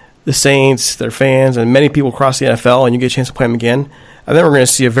the Saints, their fans, and many people across the NFL, and you get a chance to play them again, I think we're going to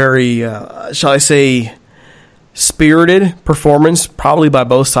see a very, shall I say, spirited performance probably by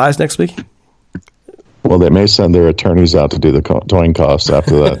both sides next week. Well, they may send their attorneys out to do the towing costs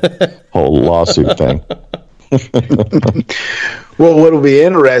after that whole lawsuit thing. Well, what will be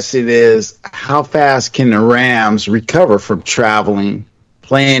interesting is how fast can the Rams recover from traveling,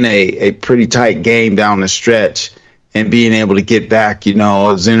 playing a pretty tight game down the stretch, and being able to get back, it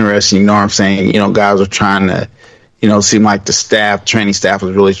was interesting, I'm saying, guys are trying to, seem like the training staff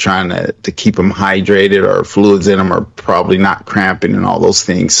was really trying to keep them hydrated, or fluids in them are probably not cramping and all those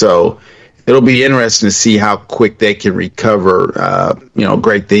things. So it'll be interesting to see how quick they can recover.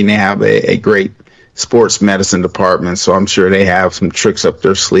 Great thing, they have a great sports medicine department, so I'm sure they have some tricks up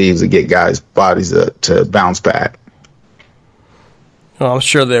their sleeves to get guys' bodies to bounce back. Well, I'm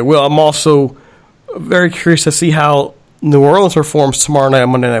sure they will. I'm also very curious to see how New Orleans performs tomorrow night on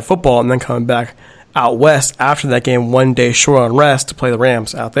Monday Night Football, and then coming back out west after that game, 1 day short on rest to play the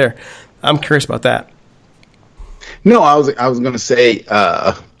Rams out there. I'm curious about that. No, I was going to say,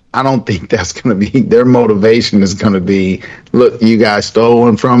 I don't think that's going to be their motivation. Is going to be, look, you guys stole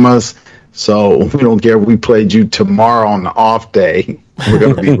one from us, so we don't care if we played you tomorrow on the off day. We're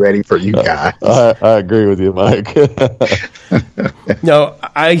going to be ready for you guys. I agree with you, Mike. No,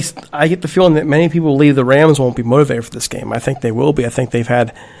 I get the feeling that many people believe the Rams won't be motivated for this game. I think they will be. I think they've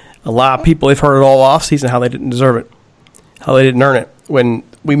had a lot of people, they've heard it all offseason how they didn't deserve it, how they didn't earn it. When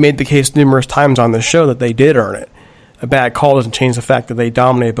we made the case numerous times on this show that they did earn it. A bad call doesn't change the fact that they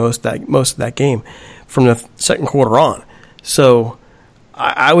dominated most of that game from the second quarter on. So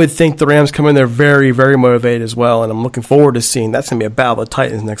I would think the Rams come in there very, very motivated as well, and I'm looking forward to seeing. That's going to be a battle of the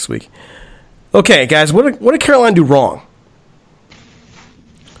Titans next week. Okay, guys, what did Carolina do wrong?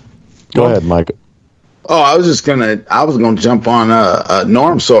 Go ahead, Mike. Oh, I was gonna jump on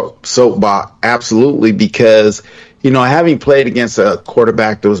Norm's soapbox, absolutely, because having played against a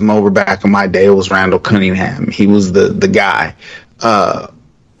quarterback that was over back in my day, it was Randall Cunningham. He was the guy.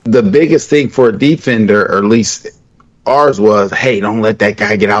 The biggest thing for a defender, or at least ours, was, hey, don't let that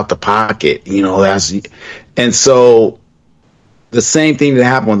guy get out the pocket. And so the same thing that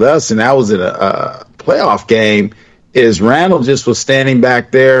happened with us, and that was in a playoff game, is Randall just was standing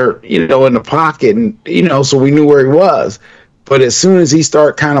back there, in the pocket, and, so we knew where he was. But as soon as he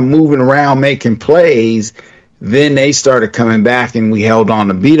started kind of moving around, making plays, then they started coming back, and we held on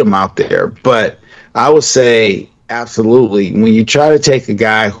to beat him out there. But I would say, absolutely, when you try to take a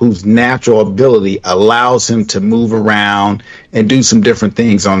guy whose natural ability allows him to move around and do some different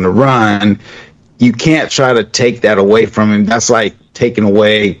things on the run, you can't try to take that away from him. That's like taking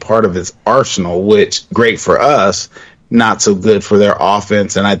away part of his arsenal, which great for us, not so good for their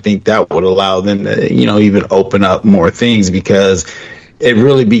offense. And I think that would allow them to, even open up more things, because it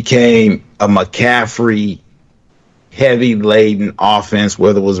really became a McCaffrey heavy laden offense,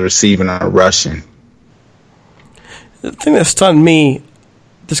 whether it was receiving or rushing. The thing that stunned me,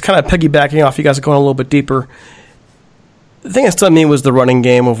 just kind of piggybacking off you guys are going a little bit deeper, the thing that stunned me was the running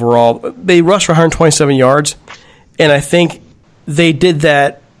game overall. They rushed for 127 yards, and I think they did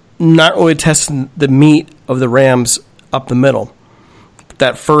that not really testing the meat of the Rams up the middle.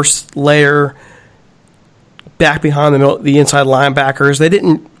 That first layer back behind the inside linebackers, they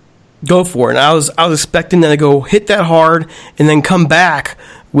didn't go for it. And I was expecting them to go hit that hard and then come back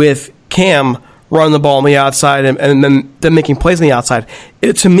with Cam running the ball on the outside and then them making plays on the outside.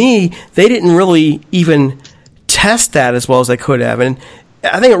 To me, they didn't really even test that as well as they could have. And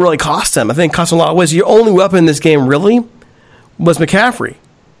I think it really cost them. I think it cost them a lot of ways. Your only weapon in this game really was McCaffrey.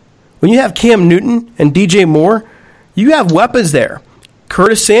 When you have Cam Newton and DJ Moore, you have weapons there.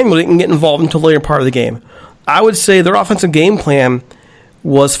 Curtis Samuel didn't get involved until the later part of the game. I would say their offensive game plan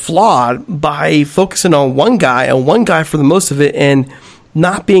was flawed by focusing on one guy for the most of it, and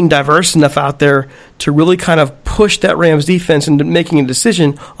not being diverse enough out there to really kind of push that Rams defense into making a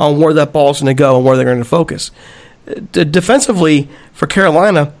decision on where that ball's going to go and where they're going to focus. Defensively, for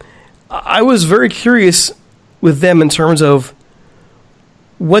Carolina, I was very curious with them in terms of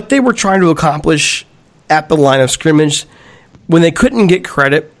what they were trying to accomplish at the line of scrimmage when they couldn't get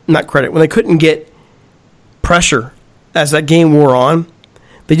when they couldn't get pressure as that game wore on.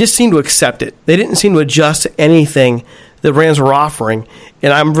 They just seemed to accept it. They didn't seem to adjust to anything the Rams were offering,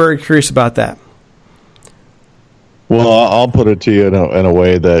 and I'm very curious about that. Well, I'll put it to you in a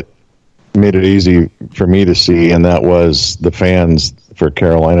way that made it easy for me to see, and that was the fans for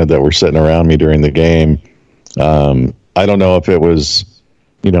Carolina that were sitting around me during the game. I don't know if it was,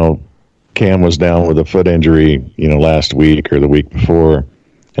 Cam was down with a foot injury, last week or the week before,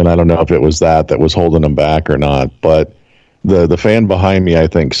 and I don't know if it was that was holding him back or not, but the fan behind me, I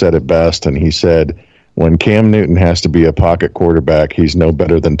think, said it best, and he said, when Cam Newton has to be a pocket quarterback, he's no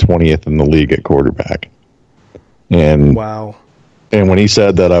better than 20th in the league at quarterback. And wow. And when he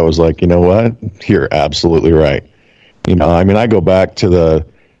said that, I was like, you know what? You're absolutely right. I go back to the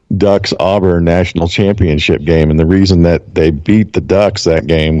Ducks-Auburn national championship game, and the reason that they beat the Ducks that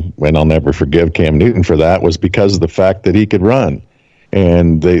game, and I'll never forgive Cam Newton for that, was because of the fact that he could run.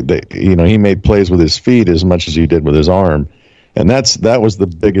 and they he made plays with his feet as much as he did with his arm, and that was the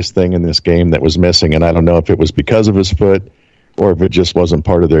biggest thing in this game that was missing. And I don't know if it was because of his foot or if it just wasn't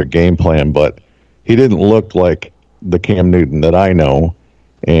part of their game plan, but he didn't look like the Cam Newton that I know,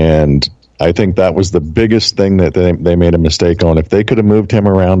 and I think that was the biggest thing that they made a mistake on. If they could have moved him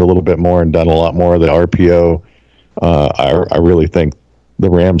around a little bit more and done a lot more of the RPO, I really think the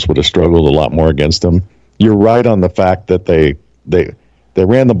Rams would have struggled a lot more against him. You're right on the fact that they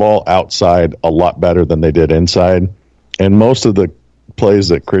ran the ball outside a lot better than they did inside, and most of the plays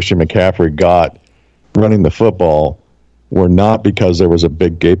that Christian McCaffrey got running the football were not because there was a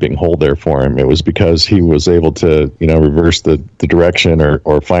big gaping hole there for him. It was because he was able to, reverse the direction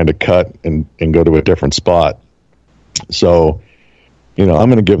or find a cut and go to a different spot. So, I'm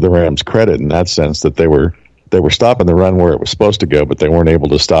going to give the Rams credit in that sense that they were stopping the run where it was supposed to go, but they weren't able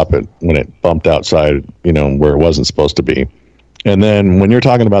to stop it when it bumped outside, where it wasn't supposed to be. And then when you're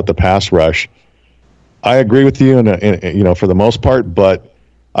talking about the pass rush, I agree with you, for the most part, but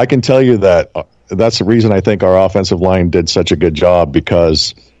I can tell you that that's the reason I think our offensive line did such a good job,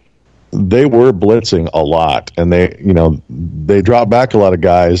 because they were blitzing a lot, and they dropped back a lot of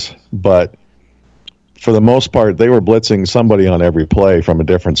guys, but for the most part, they were blitzing somebody on every play from a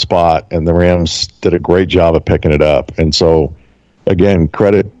different spot, and the Rams did a great job of picking it up. And so, again,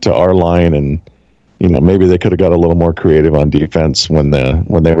 credit to our line, and maybe they could have got a little more creative on defense when they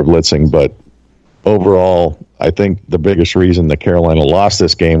were blitzing, but overall, I think the biggest reason that Carolina lost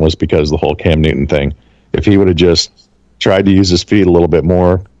this game was because of the whole Cam Newton thing. If he would have just tried to use his feet a little bit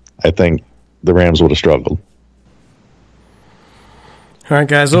more, I think the Rams would have struggled. All right,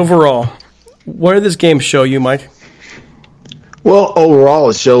 guys, overall, what did this game show you, Mike? Well, overall,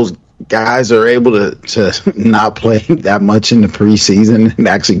 it shows guys are able to not play that much in the preseason and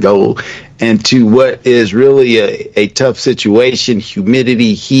actually go into what is really a tough situation,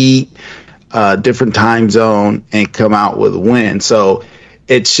 humidity, heat, different time zone, and come out with a win. So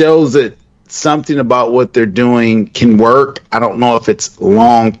it shows that something about what they're doing can work. I don't know if it's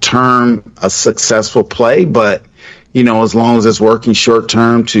long-term a successful play, but, as long as it's working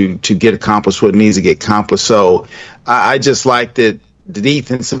short-term to get accomplished what needs to get accomplished. So I just like that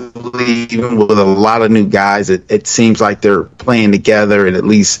defensively, even with a lot of new guys, it seems like they're playing together, and at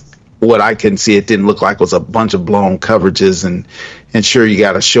least what I can see, it didn't look like was a bunch of blown coverages, and sure, you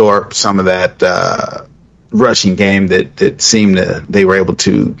got to shore up some of that rushing game that seemed they were able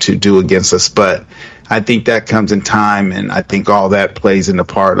to do against us. But I think that comes in time, and I think all that plays in the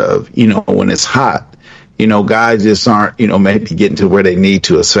part of, when it's hot, guys just aren't, maybe getting to where they need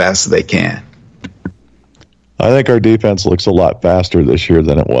to as fast as they can. I think our defense looks a lot faster this year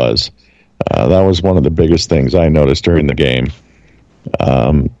than it was. That was one of the biggest things I noticed during the game.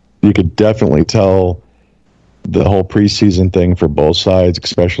 You could definitely tell the whole preseason thing for both sides,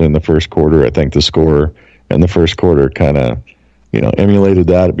 especially in the first quarter. I think the score in the first quarter kind of, emulated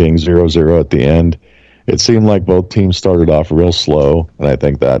that, being 0-0 at the end. It seemed like both teams started off real slow, and I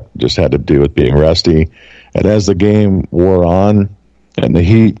think that just had to do with being rusty. And as the game wore on and the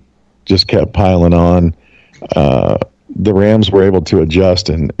heat just kept piling on, the Rams were able to adjust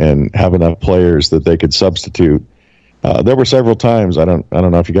and have enough players that they could substitute. There were several times, I don't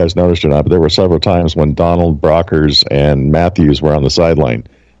know if you guys noticed or not, but there were several times when Donald, Brockers, and Matthews were on the sideline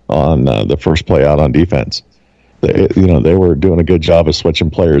on the first play out on defense. They were doing a good job of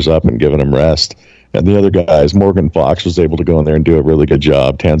switching players up and giving them rest. And the other guys, Morgan Fox was able to go in there and do a really good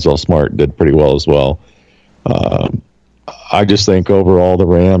job. Tanzel Smart did pretty well as well. I just think overall the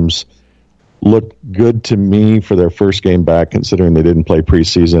Rams looked good to me for their first game back, considering they didn't play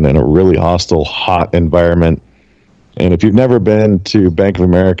preseason in a really hostile, hot environment. And if you've never been to Bank of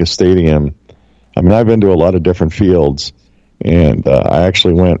America Stadium, I've been to a lot of different fields, and I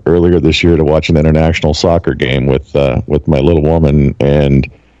actually went earlier this year to watch an international soccer game with my little woman, and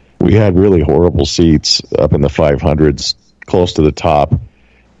we had really horrible seats up in the 500s, close to the top.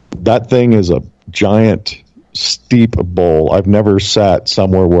 That thing is a giant, steep bowl. I've never sat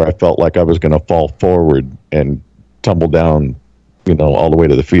somewhere where I felt like I was going to fall forward and tumble down, all the way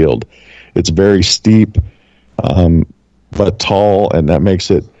to the field. It's very steep, but tall, and that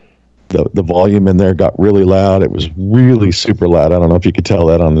makes it, the volume in there got really loud. It was really super loud. I don't know if you could tell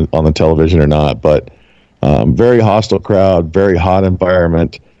that on the television or not, but very hostile crowd, very hot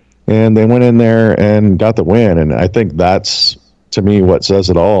environment, and they went in there and got the win. And I think that's, to me, what says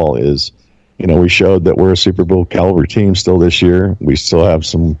it all is, we showed that we're a Super Bowl caliber team still this year. We still have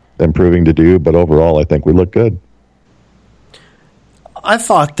some improving to do, but overall, I think we look good. I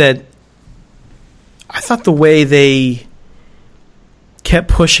thought the way they kept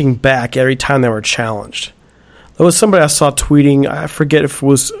pushing back every time they were challenged. was somebody I saw tweeting. I forget if it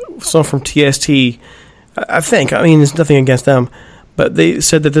was someone from TST. I think. I mean, there's nothing against them, but they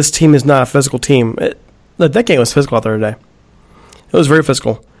said that this team is not a physical team. That game was physical out there today. It was very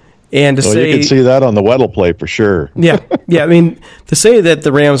physical. And to say you can see that on the Weddle play for sure. yeah. I mean, to say that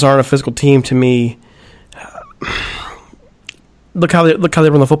the Rams aren't a physical team to me, look how they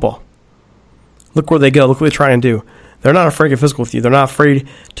run the football. Look where they go. Look what they try and do. They're not afraid to get physical with you. They're not afraid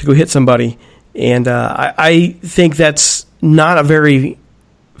to go hit somebody. And I think that's not a very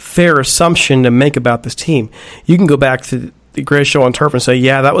fair assumption to make about this team. You can go back to the Greatest Show on Turf and say,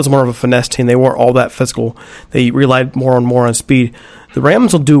 yeah, that was more of a finesse team. They weren't all that physical. They relied more and more on speed. The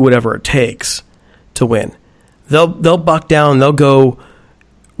Rams will do whatever it takes to win. They'll buck down. They'll go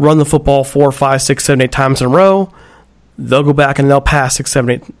run the football 4, 5, 6, 7, 8 times in a row. They'll go back and they'll pass 6, 7,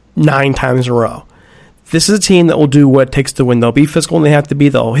 8, 9 times in a row. This is a team that will do what it takes to win. They'll be physical when they have to be.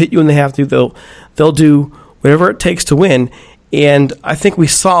 They'll hit you when they have to. They'll do whatever it takes to win. And I think we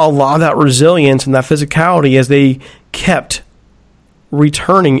saw a lot of that resilience and that physicality as they kept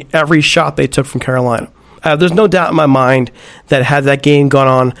returning every shot they took from Carolina. There's no doubt in my mind that had that game gone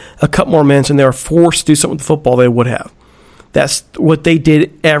on a couple more minutes and they were forced to do something with the football, they would have. That's what they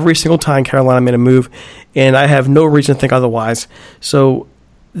did every single time Carolina made a move, and I have no reason to think otherwise. So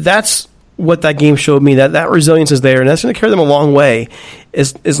that's what that game showed me, that resilience is there, and that's going to carry them a long way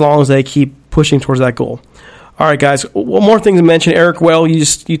as long as they keep pushing towards that goal. All right, guys, one more thing to mention. Eric Weddle,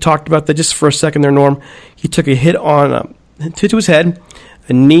 you talked about that just for a second there, Norm. He took a hit to his head,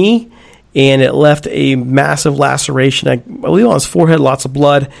 a knee, and it left a massive laceration. I believe on his forehead, lots of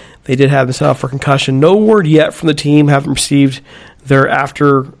blood. They did have him set out for concussion. No word yet from the team. Haven't received their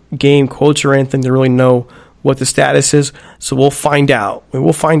after-game quotes or anything to really know what the status is. So we'll find out. We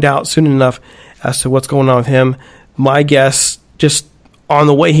will find out soon enough as to what's going on with him. My guess, just on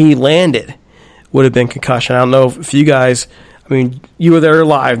the way he landed, would have been concussion. I don't know if you guys, I mean, you were there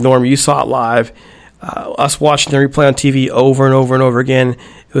live, Norm. You saw it live. Us watching the replay on TV over and over and over again,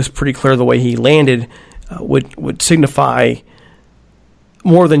 it was pretty clear the way he landed would signify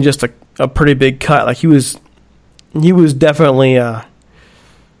more than just a pretty big cut. Like he was definitely, I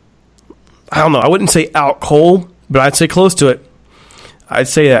don't know, I wouldn't say out cold, but I'd say close to it. I'd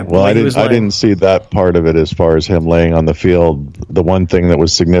say that. Well, I didn't see that part of it as far as him laying on the field. The one thing that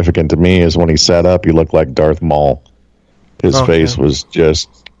was significant to me is when he sat up, he looked like Darth Maul. His face was just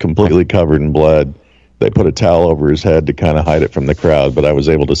completely covered in blood. They put a towel over his head to kind of hide it from the crowd, but I was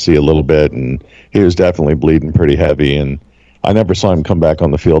able to see a little bit, and he was definitely bleeding pretty heavy, and I never saw him come back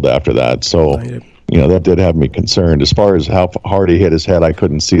on the field after that. So, that did have me concerned. As far as how hard he hit his head, I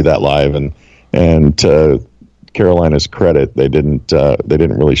couldn't see that live, and to Carolina's credit, they didn't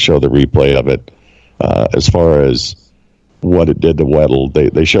really show the replay of it. As far as what it did to Weddle,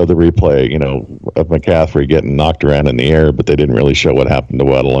 they showed the replay, of McCaffrey getting knocked around in the air, but they didn't really show what happened to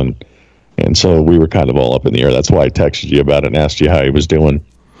Weddle, and so we were kind of all up in the air. That's why I texted you about it and asked you how he was doing.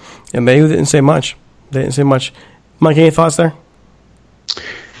 And they didn't say much. Mike, any thoughts there?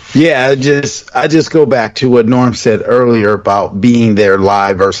 Yeah, I just go back to what Norm said earlier about being there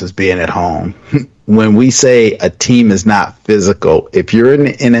live versus being at home. When we say a team is not physical, if you're in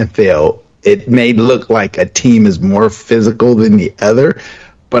the NFL, it may look like a team is more physical than the other,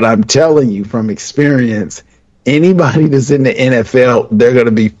 but I'm telling you from experience, anybody that's in the NFL, they're going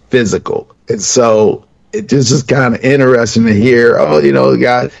to be physical. And so it just is kind of interesting to hear,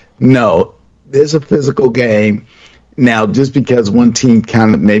 guys, no, there's a physical game. Now, just because one team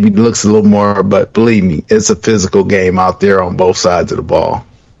kind of maybe looks a little more, but believe me, it's a physical game out there on both sides of the ball.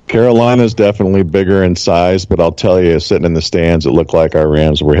 Carolina's definitely bigger in size, but I'll tell you, sitting in the stands, it looked like our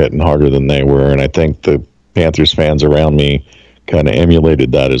Rams were hitting harder than they were, and I think the Panthers fans around me kind of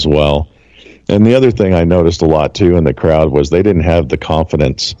emulated that as well. And the other thing I noticed a lot, too, in the crowd was they didn't have the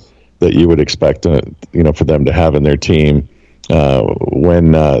confidence that you would expect, for them to have in their team.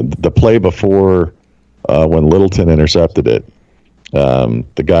 When the play before, when Littleton intercepted it,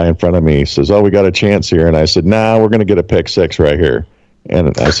 the guy in front of me says, "Oh, we got a chance here," and I said, "Nah, we're going to get a pick six right here."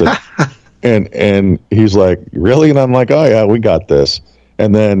 And I said, and he's like, "Really?" And I'm like, "Oh yeah, we got this."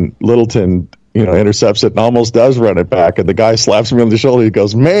 And then Littleton, intercepts it and almost does run it back. And the guy slaps me on the shoulder. He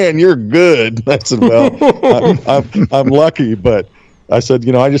goes, "Man, you're good." I said, "Well, I'm lucky, but." I said,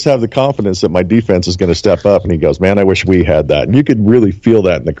 I just have the confidence that my defense is going to step up. And he goes, "Man, I wish we had that." And you could really feel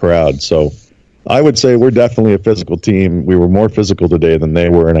that in the crowd. So I would say we're definitely a physical team. We were more physical today than they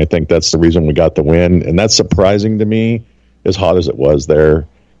were, and I think that's the reason we got the win. And that's surprising to me, as hot as it was there.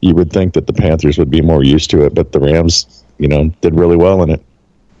 You would think that the Panthers would be more used to it, but the Rams, did really well in it.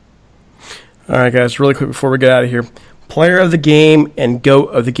 All right, guys, really quick before we get out of here. Player of the game and GOAT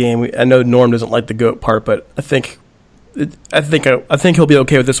of the game. I know Norm doesn't like the GOAT part, but I think he'll be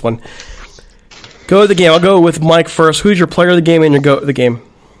okay with this one. GOAT of the game. I'll go with Mike first. Who's your player of the game and your GOAT of the game?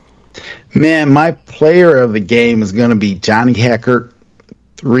 Man, my player of the game is going to be Johnny Hekker.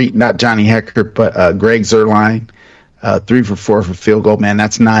 Not Johnny Hekker, but Greg Zuerlein. 3 for 4 for field goal. Man,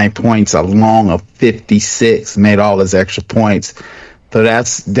 that's 9 points along of 56. Made all his extra points. So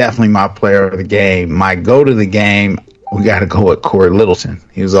that's definitely my player of the game. My GOAT of the game, we got to go with Corey Littleton.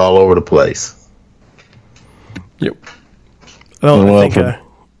 He was all over the place. Yep. I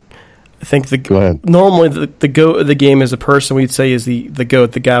think Go ahead. Normally the GOAT of the game is a person we'd say is the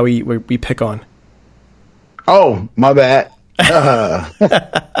GOAT, the guy we pick on. Oh, my bad. I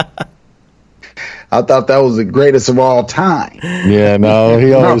thought that was the greatest of all time. Yeah, no,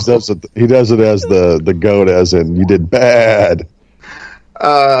 he always does it. He does it as the GOAT, as in you did bad.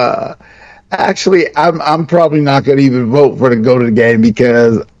 Actually, I'm probably not going to even vote for the GOAT of the game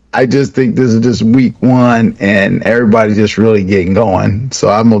because I just think this is just week 1 and everybody's just really getting going. So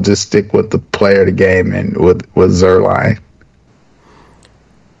I'm going to just stick with the player of the game and with Zuerlein.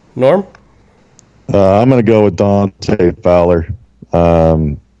 Norm? I'm going to go with Dante Fowler.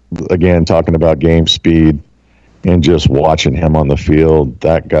 Again, talking about game speed and just watching him on the field,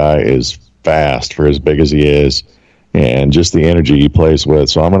 that guy is fast for as big as he is and just the energy he plays with.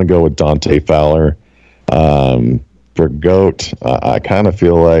 So I'm going to go with Dante Fowler. For GOAT, I kind of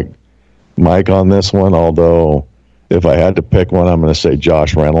feel like Mike on this one, although if I had to pick one, I'm going to say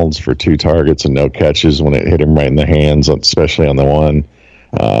Josh Reynolds for 2 targets and no catches when it hit him right in the hands, especially on the one.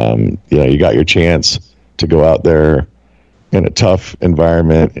 You got your chance to go out there in a tough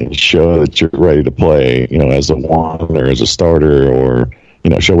environment and show that you're ready to play, as a one or as a starter, or,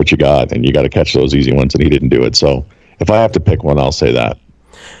 show what you got, and you got to catch those easy ones, and he didn't do it. So if I have to pick one, I'll say that.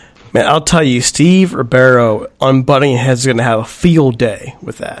 Man, I'll tell you, Steve Ribeiro on Butting Heads is going to have a field day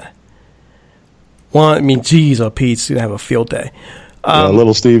with that. Pete's going to have a field day.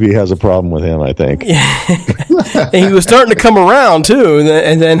 Little Stevie has a problem with him, I think. And he was starting to come around, too,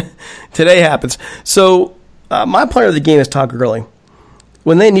 and then today happens. So my player of the game is Todd Gurley.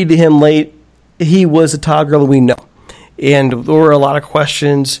 When they needed him late, he was the Todd Gurley we know. And there were a lot of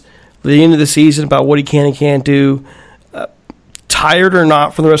questions at the end of the season about what he can and can't do. Tired or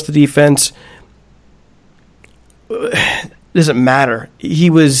not from the rest of the defense, doesn't matter. He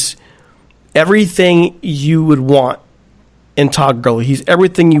was everything you would want in Todd Gurley. He's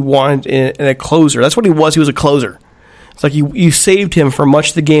everything you wanted in a closer. That's what he was. He was a closer. It's like you saved him for much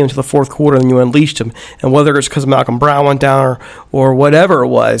of the game to the fourth quarter, and you unleashed him. And whether it's because Malcolm Brown went down or whatever it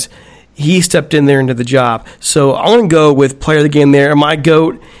was, he stepped in there and did the job. So I'm going to go with player of the game there. My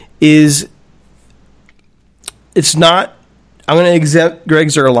GOAT is, it's not, I'm going to exempt Greg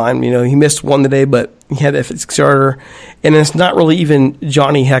Zuerlein. He missed one today, but he had a starter. And it's not really even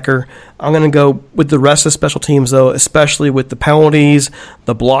Johnny Hekker. I'm going to go with the rest of the special teams, though, especially with the penalties,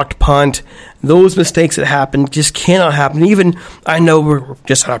 the blocked punt. Those mistakes that happen just cannot happen. Even, I know we're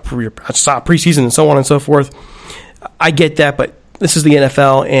just saw preseason and so on and so forth. I get that, but this is the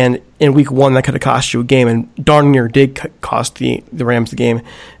NFL, and in week 1, that could have cost you a game, and darn near did cost the Rams the game.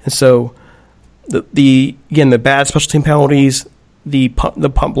 And so, the bad special team penalties, the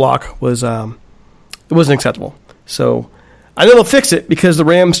punt block was it wasn't acceptable. So I know they'll fix it because the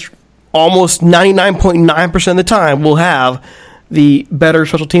Rams almost 99.9% of the time will have the better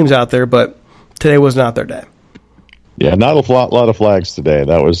special teams out there, but today was not their day. Yeah, not a lot of flags today.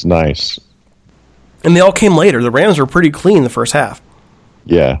 That was nice. And they all came later. The Rams were pretty clean the first half.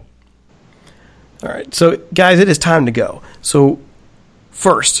 Yeah. All right, so guys, it is time to go. So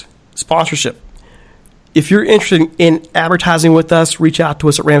first, sponsorship. If you're interested in advertising with us, reach out to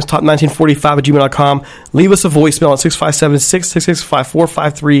us at ramstalk1945@gmail.com. Leave us a voicemail at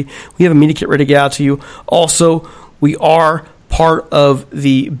 657-666-5453. We have a media kit ready to get out to you. Also, we are part of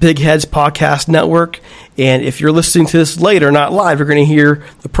the Big Heads Podcast Network. And if you're listening to this later, not live, you're going to hear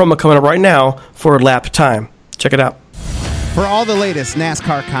the promo coming up right now for Lap Time. Check it out. For all the latest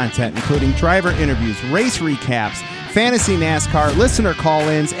NASCAR content, including driver interviews, race recaps, fantasy NASCAR, listener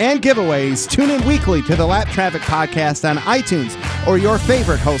call-ins, and giveaways, tune in weekly to the Lap Traffic Podcast on iTunes or your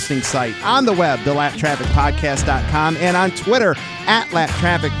favorite hosting site, on the web, thelaptrafficpodcast.com, and on Twitter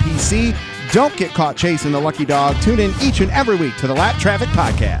 @LapTrafficPC. Don't get caught chasing the lucky dog. Tune in each and every week to the Lap Traffic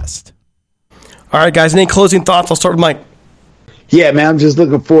Podcast. All right, guys, any closing thoughts? I'll start with Mike. Yeah, man, I'm just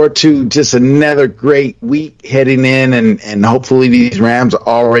looking forward to just another great week heading in, and hopefully these Rams are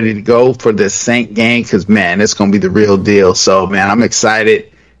all ready to go for this Saint game because, man, it's going to be the real deal. So, man, I'm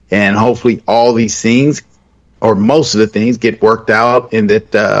excited, and hopefully all these things or most of the things get worked out, and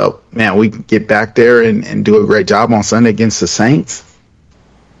that man, we can get back there and do a great job on Sunday against the Saints.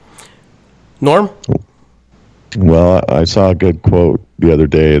 Norm? Well, I saw a good quote the other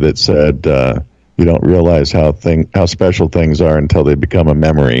day that said, "You don't realize how special things are until they become a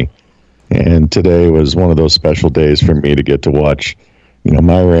memory." And today was one of those special days for me to get to watch,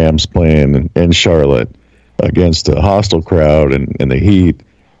 my Rams playing in Charlotte against a hostile crowd and the heat.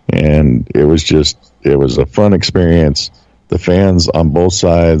 And it was a fun experience. The fans on both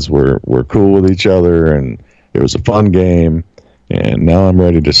sides were cool with each other, and it was a fun game. And now I'm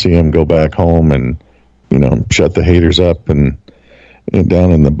ready to see them go back home and, shut the haters up and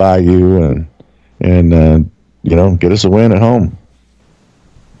down in the bayou and get us a win at home.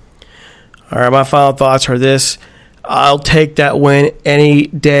 All right, my final thoughts are this. I'll take that win any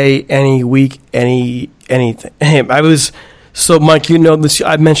day, any week, anything. So, Mike, this.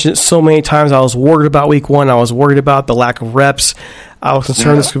 I've mentioned it so many times. I was worried about week one. I was worried about the lack of reps. I was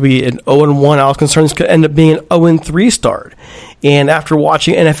concerned this could be an 0-1. I was concerned this could end up being an 0-3 start. And after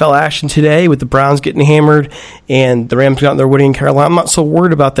watching NFL action today with the Browns getting hammered and the Rams got their winning in Carolina, I'm not so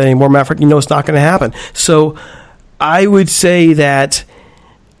worried about that anymore. Matter of fact, it's not going to happen. So I would say that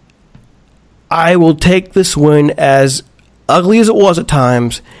I will take this win, as ugly as it was at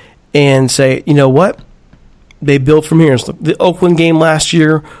times, and say, you know what? They built from here. So the Oakland game last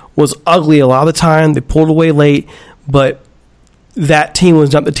year was ugly a lot of the time. They pulled away late, but that team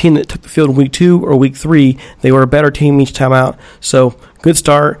was not the team that took the field in week 2 or week 3. They were a better team each time out. So, good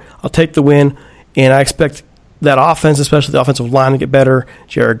start. I'll take the win, and I expect that offense, especially the offensive line, to get better.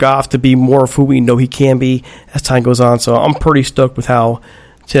 Jared Goff to be more of who we know he can be as time goes on. So, I'm pretty stoked with how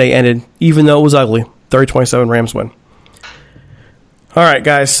today ended, even though it was ugly. 30-27 Rams win. All right,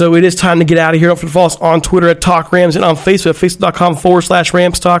 guys, so it is time to get out of here. Don't forget to follow us on Twitter at Talk Rams and on Facebook,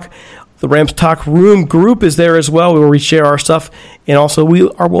 facebook.com/Rams Talk. The Rams Talk Room group is there as well, where we share our stuff, and also we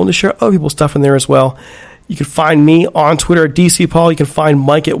are willing to share other people's stuff in there as well. You can find me on Twitter at DC Paul. You can find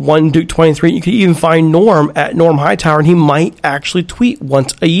Mike at OneDuke23. You can even find Norm at Norm Hightower, and he might actually tweet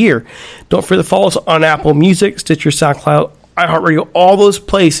once a year. Don't forget to follow us on Apple Music, Stitcher, SoundCloud, iHeartRadio, all those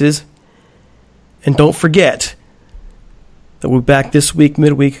places. And don't forget that we're back this week,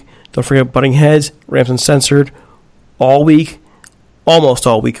 midweek. Don't forget Butting Heads, Rams Uncensored, all week. Almost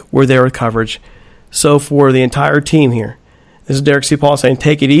all week, we're there with coverage. So for the entire team here, this is Derek C. Paul saying,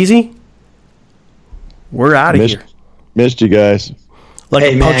 take it easy. We're out of here. Missed you guys. Like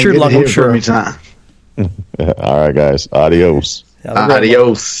a punctured lung, I'm sure. All right, guys. Adios.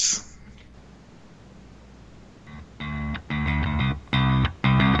 Adios.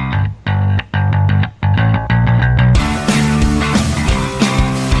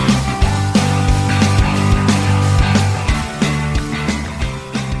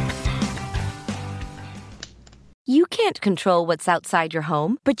 You can't control what's outside your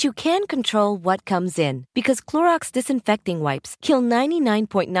home, but you can control what comes in. Because Clorox disinfecting wipes kill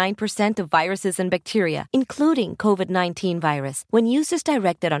 99.9% of viruses and bacteria, including COVID-19 virus, when used as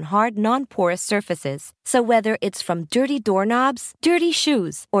directed on hard, non-porous surfaces. So whether it's from dirty doorknobs, dirty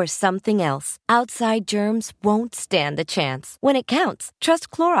shoes, or something else, outside germs won't stand a chance. When it counts, trust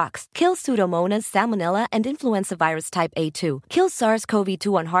Clorox. Kill Pseudomonas, Salmonella, and influenza virus type A2. Kill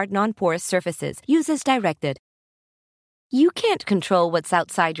SARS-CoV-2 on hard, non-porous surfaces. Use as directed. You can't control what's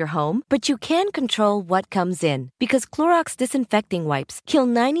outside your home, but you can control what comes in. Because Clorox disinfecting wipes kill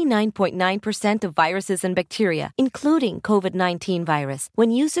 99.9% of viruses and bacteria, including COVID-19 virus, when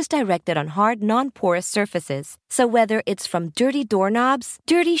used as directed on hard, non-porous surfaces. So whether it's from dirty doorknobs,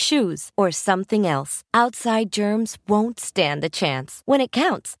 dirty shoes, or something else, outside germs won't stand a chance. When it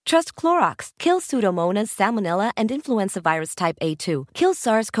counts, trust Clorox. Kill Pseudomonas, Salmonella, and influenza virus type A2. Kill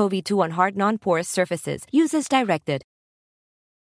SARS-CoV-2 on hard, non-porous surfaces. Use as directed.